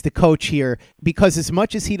against the coach here, because as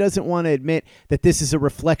much as he doesn't want to admit that this is a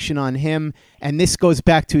reflection on him, and this goes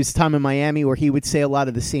back to his time in Miami where he would say a lot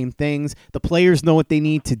of the same things, the players know what they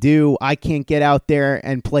need to do, I can't get out there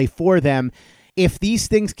and play for them. If these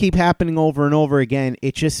things keep happening over and over again,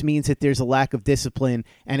 it just means that there's a lack of discipline,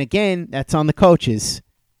 and again, that's on the coaches.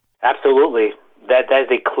 Absolutely. That is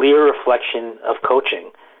a clear reflection of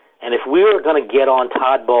coaching. And if we were going to get on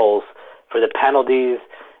Todd Bowles for the penalties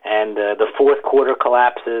and the fourth quarter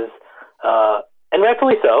collapses, and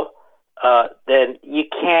rightfully so, then you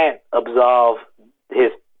can't absolve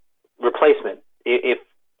his replacement if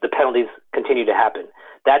the penalties continue to happen.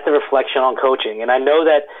 That's a reflection on coaching. And I know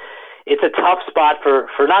that it's a tough spot for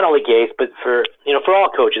not only Gase, but for all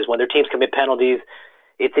coaches when their teams commit penalties.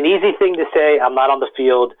 It's an easy thing to say, I'm not on the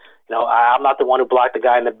field. I'm not the one who blocked the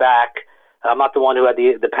guy in the back. I'm not the one who had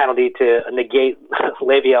the penalty to negate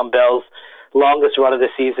Le'Veon Bell's longest run of the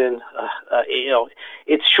season.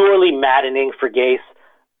 It's surely maddening for Gase.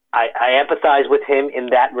 I empathize with him in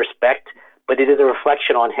that respect, but it is a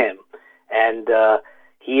reflection on him. And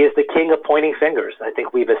he is the king of pointing fingers. I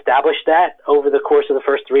think we've established that over the course of the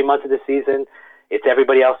first 3 months of the season. It's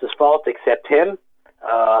everybody else's fault except him.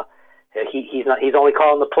 He's only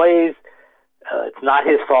calling the plays. It's not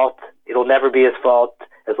his fault. It'll never be his fault.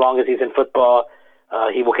 As long as he's in football,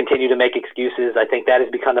 he will continue to make excuses. I think that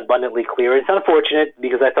has become abundantly clear. It's unfortunate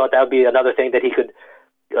because I thought that would be another thing that he could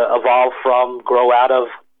evolve from, grow out of.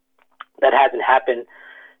 That hasn't happened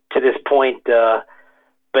to this point.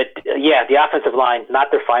 But the offensive line,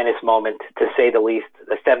 not their finest moment, to say the least.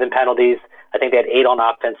 The 7 penalties. I think they had 8 on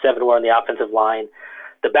offense, 7 were on the offensive line.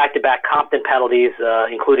 The back-to-back Compton penalties,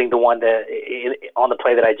 including the one on the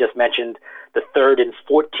play that I just mentioned, the 3rd and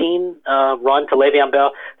 14 run to Le'Veon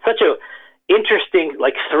Bell. Such a interesting,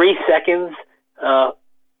 3 seconds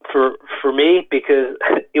for me, because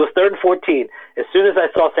it was 3rd and 14. As soon as I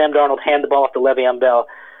saw Sam Darnold hand the ball off to Le'Veon Bell,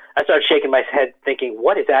 I started shaking my head thinking,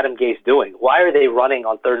 what is Adam Gase doing? Why are they running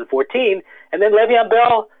on 3rd and 14? And then Le'Veon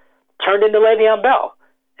Bell turned into Le'Veon Bell.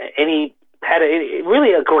 And he had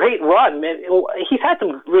really a great run. He's had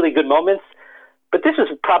some really good moments, but this was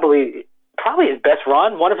probably his best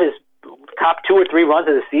run, one of his top 2 or 3 runs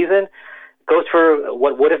of the season. Goes for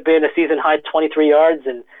what would have been a season-high 23 yards,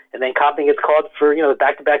 and then Compton gets called for the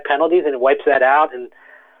back-to-back penalties, and it wipes that out. And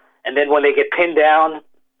then when they get pinned down,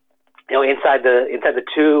 inside the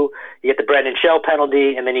 2, you get the Brendan Shell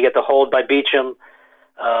penalty, and then you get the hold by Beachum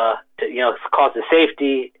to cause the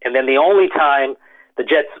safety. And then the only time the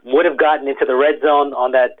Jets would have gotten into the red zone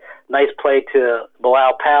on that nice play to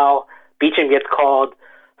Bilal Powell, Beachum gets called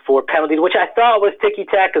for penalty, which I thought was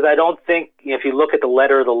ticky-tack, because I don't think, if you look at the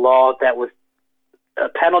letter of the law, that was a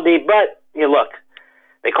penalty. But, look,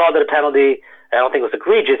 they called it a penalty. I don't think it was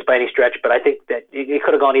egregious by any stretch, but I think that it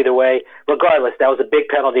could have gone either way. Regardless, that was a big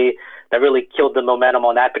penalty that really killed the momentum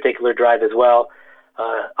on that particular drive as well.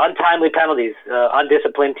 Untimely penalties,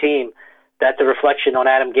 undisciplined team. That's a reflection on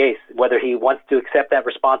Adam Gase, whether he wants to accept that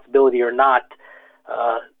responsibility or not.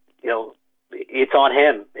 It's on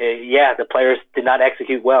him. The players did not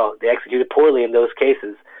execute well. They executed poorly in those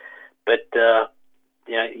cases. But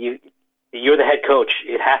you're the head coach.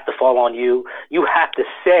 It has to fall on you. You have to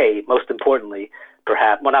say, most importantly,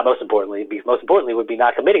 perhaps, well, not most importantly, because most importantly would be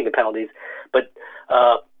not committing the penalties, but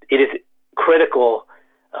it is critical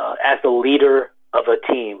as the leader of a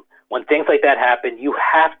team. When things like that happen, you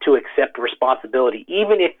have to accept responsibility.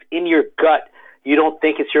 Even if in your gut you don't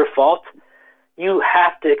think it's your fault, you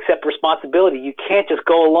have to accept responsibility. You can't just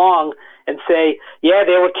go along and say, yeah,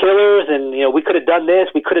 they were killers, and we could have done this,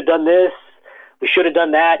 we could have done this, we should have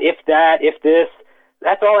done that, if this.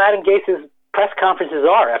 That's all Adam Gase's press conferences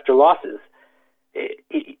are after losses.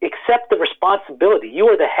 Accept the responsibility. You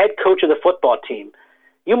are the head coach of the football team.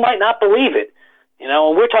 You might not believe it. And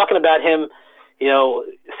we're talking about him,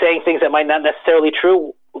 saying things that might not necessarily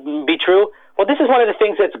be true. Well, this is one of the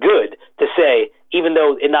things that's good to say, even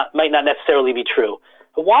though it might not necessarily be true.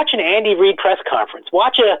 But watch an Andy Reid press conference.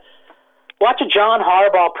 Watch a John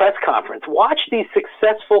Harbaugh press conference. Watch these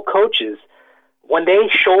successful coaches when they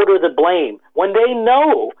shoulder the blame, when they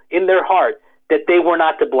know in their heart that they were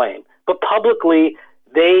not to blame. But publicly,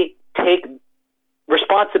 they take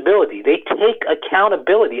responsibility. They take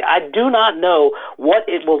accountability. I do not know what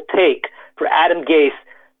it will take for Adam Gase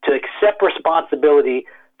to accept responsibility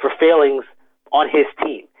for failings on his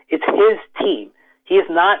team. It's his team. He is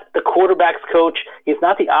not the quarterback's coach. He's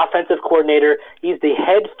not the offensive coordinator. He's the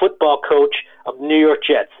head football coach of New York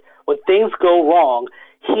Jets. When things go wrong,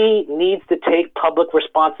 he needs to take public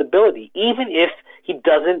responsibility, even if he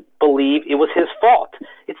doesn't believe it was his fault.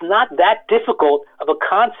 It's not that difficult of a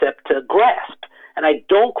concept to grasp. And I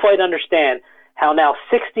don't quite understand how now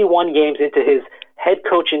 61 games into his head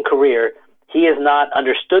coaching career, he has not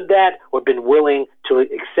understood that or been willing to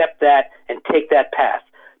accept that and take that path.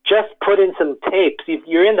 Just put in some tapes.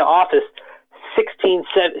 You're in the office 16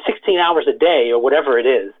 hours a day or whatever it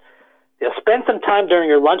is. Spend some time during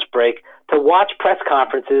your lunch break to watch press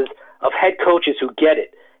conferences of head coaches who get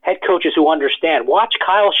it, head coaches who understand. Watch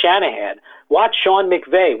Kyle Shanahan. Watch Sean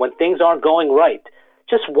McVay when things aren't going right.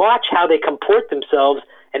 Just watch how they comport themselves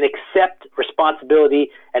and accept responsibility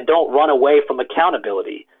and don't run away from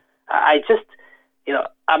accountability. I just,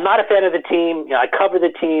 I'm not a fan of the team. I cover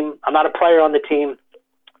the team. I'm not a player on the team.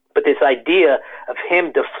 But this idea of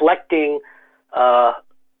him deflecting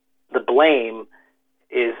the blame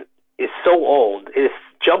is so old. It's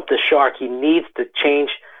jumped the shark. He needs to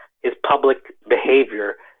change his public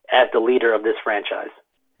behavior as the leader of this franchise.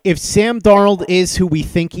 If Sam Darnold is who we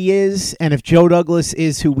think he is, and if Joe Douglas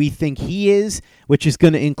is who we think he is, which is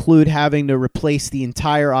going to include having to replace the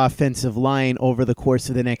entire offensive line over the course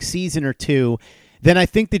of the next season or two, then I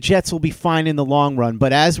think the Jets will be fine in the long run.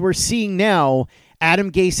 But as we're seeing now,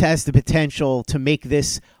 Adam Gase has the potential to make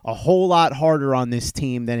this a whole lot harder on this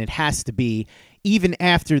team than it has to be, even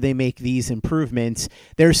after they make these improvements.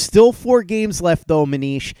 There's still 4 games left, though,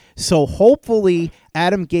 Manish, so hopefully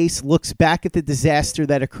Adam Gase looks back at the disaster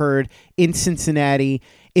that occurred in Cincinnati,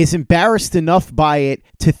 is embarrassed enough by it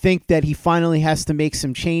to think that he finally has to make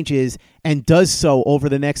some changes, and does so over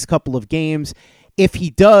the next couple of games. If he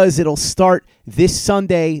does, it'll start this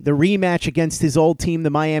Sunday, the rematch against his old team, the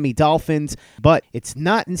Miami Dolphins. But it's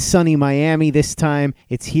not in sunny Miami this time.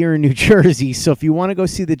 It's here in New Jersey. So if you want to go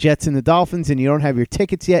see the Jets and the Dolphins and you don't have your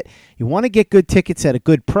tickets yet, you want to get good tickets at a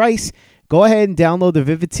good price, go ahead and download the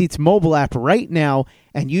Vivid Seats mobile app right now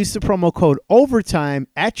and use the promo code OVERTIME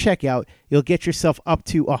at checkout. You'll get yourself up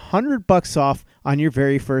to $100 off on your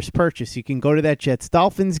very first purchase. You can go to that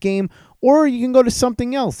Jets-Dolphins game, or you can go to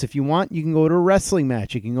something else. If you want, you can go to a wrestling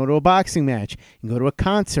match. You can go to a boxing match. You can go to a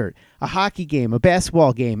concert, a hockey game, a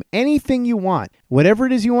basketball game, anything you want. Whatever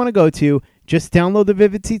it is you want to go to, just download the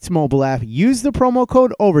Vivid Seats mobile app, use the promo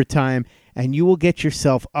code OVERTIME, and you will get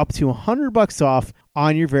yourself up to $100 off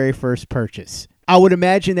on your very first purchase. I would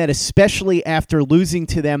imagine that especially after losing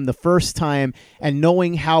to them the first time and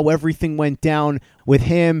knowing how everything went down with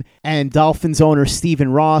him and Dolphins owner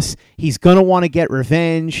Stephen Ross, he's going to want to get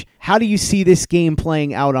revenge. How do you see this game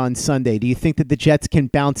playing out on Sunday? Do you think that the Jets can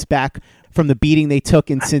bounce back from the beating they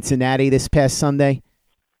took in Cincinnati this past Sunday?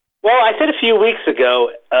 Well, I said a few weeks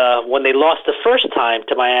ago when they lost the first time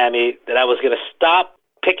to Miami that I was going to stop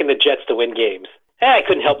picking the Jets to win games. I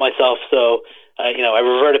couldn't help myself, so I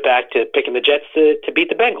reverted back to picking the Jets to beat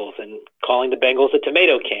the Bengals and calling the Bengals a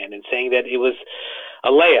tomato can and saying that it was a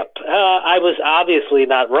layup. I was obviously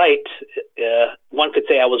not right. One could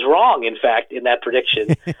say I was wrong, in fact, in that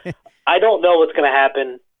prediction. I don't know what's going to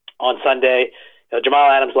happen on Sunday. Jamal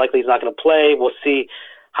Adams likely is not going to play. We'll see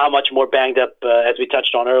how much more banged up, as we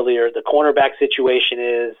touched on earlier, the cornerback situation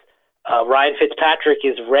is. Ryan Fitzpatrick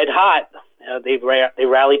is red hot. They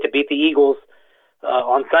rallied to beat the Eagles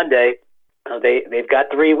on Sunday. They've got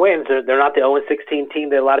 3 wins. They're not the 0-16 team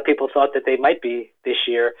that a lot of people thought that they might be this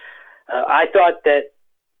year. I thought that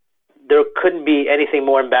there couldn't be anything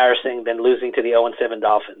more embarrassing than losing to the 0-7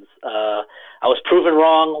 Dolphins. I was proven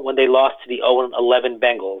wrong when they lost to the 0-11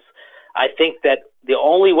 Bengals. I think that the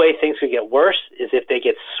only way things could get worse is if they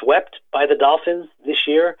get swept by the Dolphins this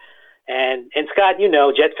year. And Scott,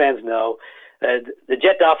 Jet fans know, the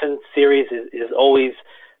Jet-Dolphins series is always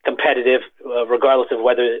competitive, regardless of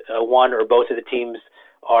whether one or both of the teams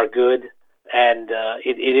are good, and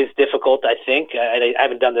it is difficult. I think I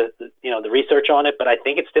haven't done the research on it, but I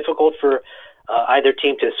think it's difficult for either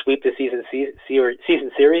team to sweep the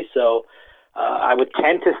season series. So I would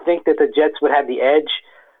tend to think that the Jets would have the edge,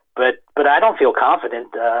 but I don't feel confident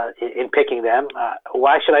in picking them.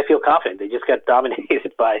 Why should I feel confident? They just got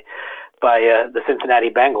dominated by the Cincinnati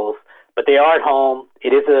Bengals, but they are at home.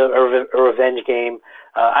 It is a revenge game.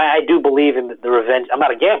 I do believe in the revenge. I'm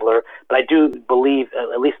not a gambler, but I do believe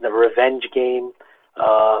at least in the revenge game,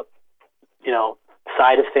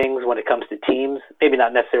 side of things when it comes to teams. Maybe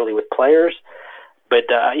not necessarily with players,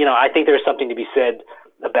 but I think there's something to be said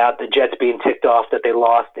about the Jets being ticked off that they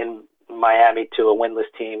lost in Miami to a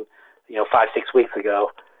winless team, 5-6 weeks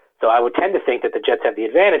ago. So I would tend to think that the Jets have the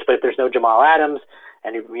advantage. But if there's no Jamal Adams,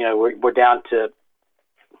 and we're down to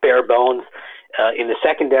bare bones in the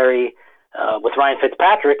secondary. With Ryan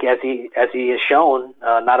Fitzpatrick, as he has shown,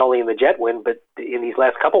 not only in the Jet win, but in these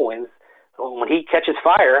last couple wins, when he catches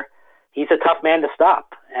fire, he's a tough man to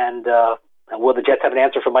stop. And will the Jets have an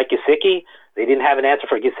answer for Mike Gesicki? They didn't have an answer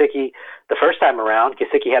for Gesicki the first time around.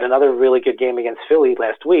 Gesicki had another really good game against Philly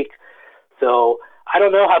last week. So I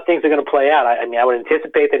don't know how things are going to play out. I would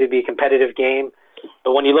anticipate that it'd be a competitive game.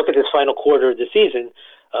 But when you look at this final quarter of the season,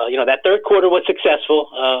 that third quarter was successful.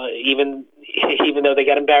 Even though they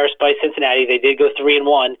got embarrassed by Cincinnati, they did go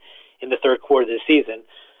 3-1 in the third quarter of the season.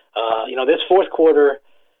 This fourth quarter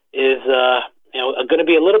is going to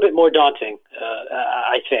be a little bit more daunting,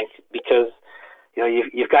 I think, because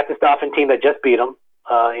you've got this Dolphin team that just beat them,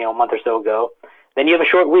 a month or so ago. Then you have a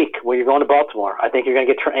short week where you're going to Baltimore. I think you're going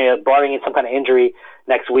to get, barring some kind of injury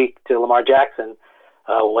next week to Lamar Jackson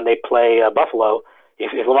when they play Buffalo,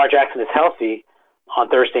 if Lamar Jackson is healthy on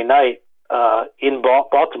Thursday night in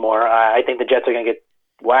Baltimore, I think the Jets are going to get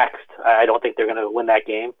waxed. I don't think they're going to win that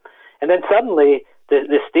game. And then suddenly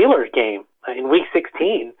the Steelers game in Week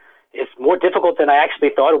 16 is more difficult than I actually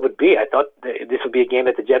thought it would be. I thought this would be a game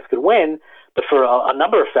that the Jets could win, but for a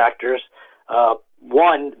number of factors.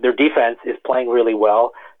 One, their defense is playing really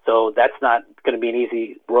well, so that's not going to be an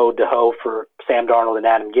easy road to hoe for Sam Darnold and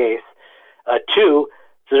Adam Gase. Two,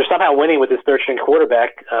 so they're somehow winning with this third-string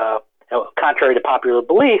quarterback. Contrary to popular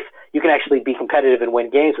belief, you can actually be competitive and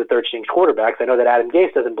win games with third-string quarterbacks. I know that Adam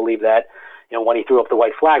Gase doesn't believe that, when he threw up the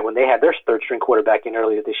white flag when they had their third-string quarterback in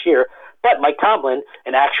earlier this year. But Mike Tomlin,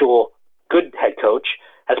 an actual good head coach,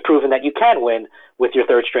 has proven that you can win with your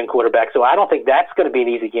third-string quarterback. So I don't think that's going to be an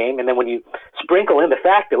easy game. And then when you sprinkle in the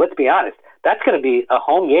fact that, let's be honest, that's going to be a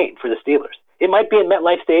home game for the Steelers. It might be in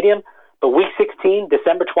MetLife Stadium, but Week 16,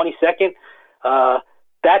 December 22nd,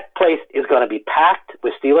 that place is going to be packed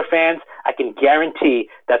with Steeler fans. I can guarantee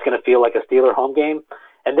that's going to feel like a Steeler home game.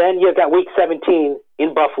 And then you've got Week 17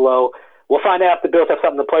 in Buffalo. We'll find out if the Bills have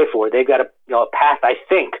something to play for. They've got a path, I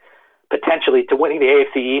think, potentially to winning the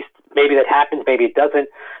AFC East. Maybe that happens, maybe it doesn't.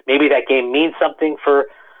 Maybe that game means something for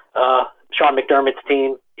Sean McDermott's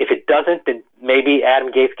team. If it doesn't, then maybe Adam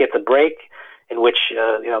Gase gets a break in which,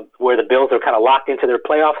 where the Bills are kind of locked into their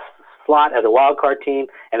playoff slot as a wild card team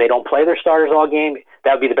and they don't play their starters all game.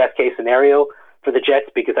 That would be the best case scenario for the Jets,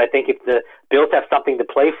 because I think if the Bills have something to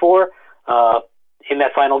play for in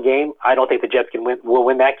that final game, I don't think the Jets will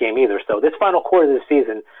win that game either. So this final quarter of the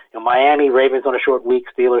season, Miami, Ravens on a short week,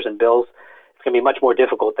 Steelers and Bills, it's going to be much more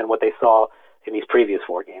difficult than what they saw in these previous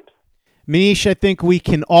four games. Manish, I think we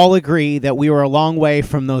can all agree that we were a long way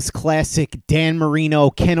from those classic Dan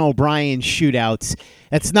Marino, Ken O'Brien shootouts.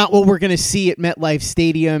 That's not what we're going to see at MetLife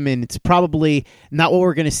Stadium, and it's probably not what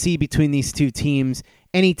we're going to see between these two teams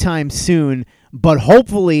anytime soon. But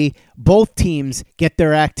hopefully both teams get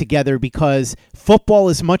their act together, because football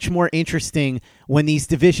is much more interesting when these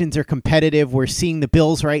divisions are competitive. We're seeing the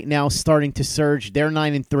Bills right now starting to surge. They're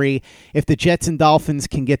 9-3. If the Jets and Dolphins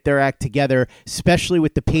can get their act together, especially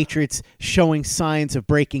with the Patriots showing signs of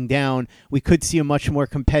breaking down, we could see a much more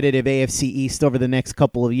competitive AFC East over the next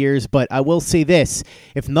couple of years. But I will say this,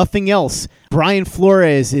 if nothing else, Brian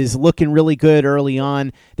Flores is looking really good early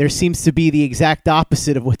on. There seems to be the exact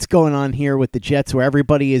opposite of what's going on here with the Jets, where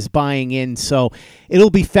everybody is buying in. So it'll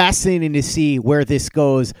be fascinating to see where this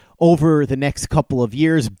goes over the next couple of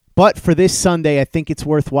years. But for this Sunday, I think it's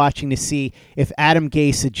worth watching to see if Adam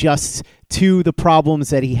Gase adjusts to the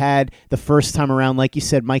problems that he had the first time around. Like you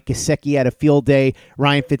said, Mike Gesicki had a field day.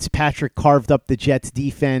 Ryan Fitzpatrick carved up the Jets'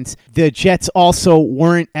 defense. The Jets also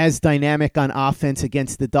weren't as dynamic on offense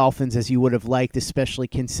against the Dolphins as you would have liked, especially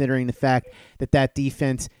considering the fact that that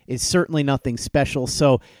defense is certainly nothing special.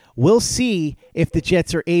 So we'll see if the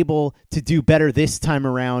Jets are able to do better this time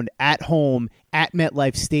around at home at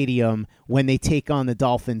MetLife Stadium when they take on the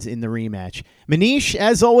Dolphins in the rematch. Manish,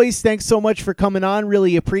 as always, thanks so much for coming on.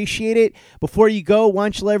 Really appreciate it. Before you go, why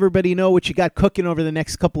don't you let everybody know what you got cooking over the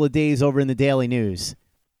next couple of days over in the Daily News?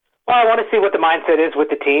 Well, I want to see what the mindset is with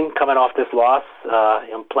the team coming off this loss.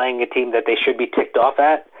 Playing a team that they should be ticked off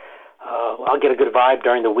at. I'll get a good vibe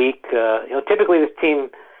during the week. Typically this team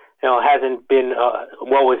hasn't been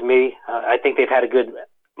woe with me. I think they've had a good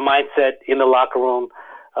mindset in the locker room,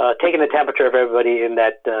 taking the temperature of everybody in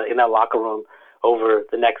that locker room over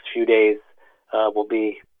the next few days will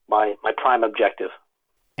be my prime objective.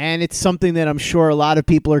 And it's something that I'm sure a lot of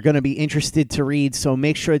people are going to be interested to read, so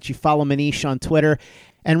make sure that you follow Manish on Twitter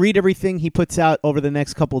and read everything he puts out over the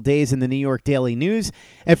next couple of days in the New York Daily News.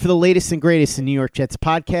 And for the latest and greatest in New York Jets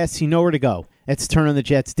podcasts, you know where to go. It's Turn on the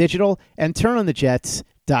Jets Digital and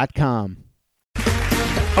TurnOnTheJets.com.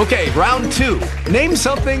 Okay, round two. Name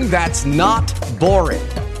something that's not boring.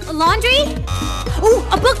 A laundry? Ooh,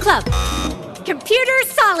 a book club. Computer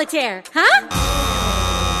solitaire, huh?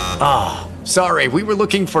 Ah, sorry, we were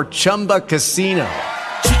looking for Chumba Casino.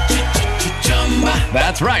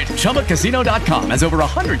 That's right, ChumbaCasino.com has over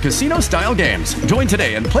 100 casino-style games. Join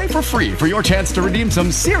today and play for free for your chance to redeem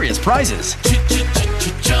some serious prizes.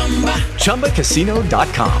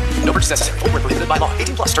 ChumbaCasino.com. No purchase necessary. Void where prohibited by law.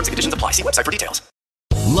 18+ terms and conditions apply. See website for details.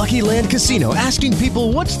 Lucky Land Casino, asking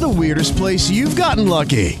people, what's the weirdest place you've gotten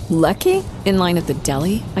lucky? Lucky? In line at the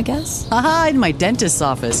deli, I guess? Aha, in my dentist's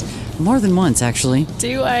office. More than once, actually.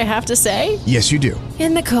 Do I have to say? Yes, you do.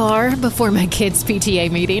 In the car before my kids'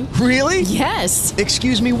 PTA meeting. Really? Yes.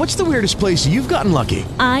 Excuse me, what's the weirdest place you've gotten lucky?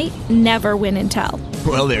 I never win and tell.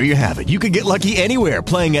 Well, there you have it. You can get lucky anywhere,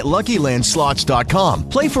 playing at LuckyLandSlots.com.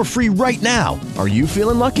 Play for free right now. Are you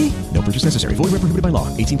feeling lucky? No purchase necessary. Void where prohibited by law.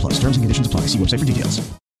 18+. Terms and conditions apply. See website for details.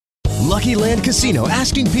 Lucky Land Casino,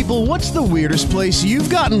 asking people, what's the weirdest place you've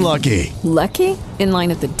gotten lucky? Lucky? In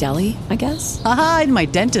line at the deli, I guess? Aha, in my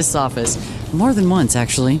dentist's office. More than once,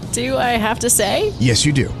 actually. Do I have to say? Yes,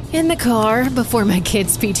 you do. In the car before my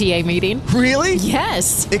kids' PTA meeting. Really?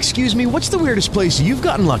 Yes. Excuse me, what's the weirdest place you've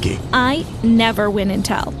gotten lucky? I never win and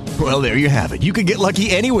tell. Well, there you have it. You can get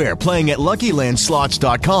lucky anywhere, playing at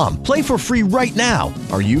LuckyLandSlots.com. Play for free right now.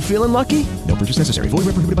 Are you feeling lucky? No purchase necessary. Void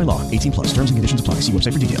where prohibited by law. 18+. Terms and conditions apply. See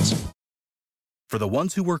website for details. For the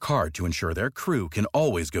ones who work hard to ensure their crew can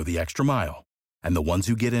always go the extra mile, and the ones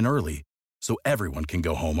who get in early so everyone can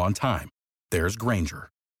go home on time, there's Grainger,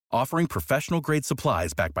 offering professional-grade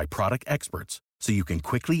supplies backed by product experts so you can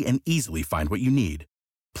quickly and easily find what you need.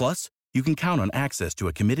 Plus, you can count on access to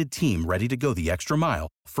a committed team ready to go the extra mile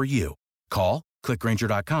for you. Call, click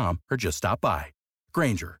Grainger.com, or just stop by.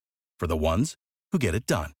 Grainger, for the ones who get it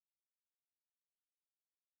done.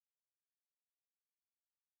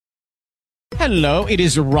 Hello, it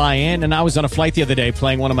is Ryan, and I was on a flight the other day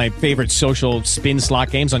playing one of my favorite social spin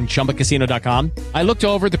slot games on ChumbaCasino.com. I looked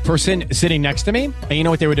over at the person sitting next to me, and you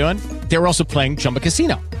know what they were doing? They were also playing Chumba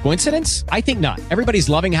Casino. Coincidence? I think not. Everybody's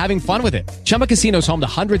loving having fun with it. Chumba Casino is home to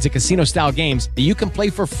hundreds of casino-style games that you can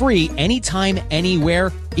play for free anytime,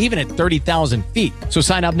 anywhere, even at 30,000 feet. So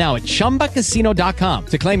sign up now at ChumbaCasino.com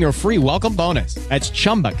to claim your free welcome bonus. That's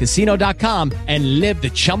ChumbaCasino.com and live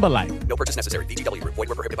the Chumba life. No purchase necessary. VGW. Void where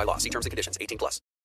prohibited by law. See terms and conditions. 18+.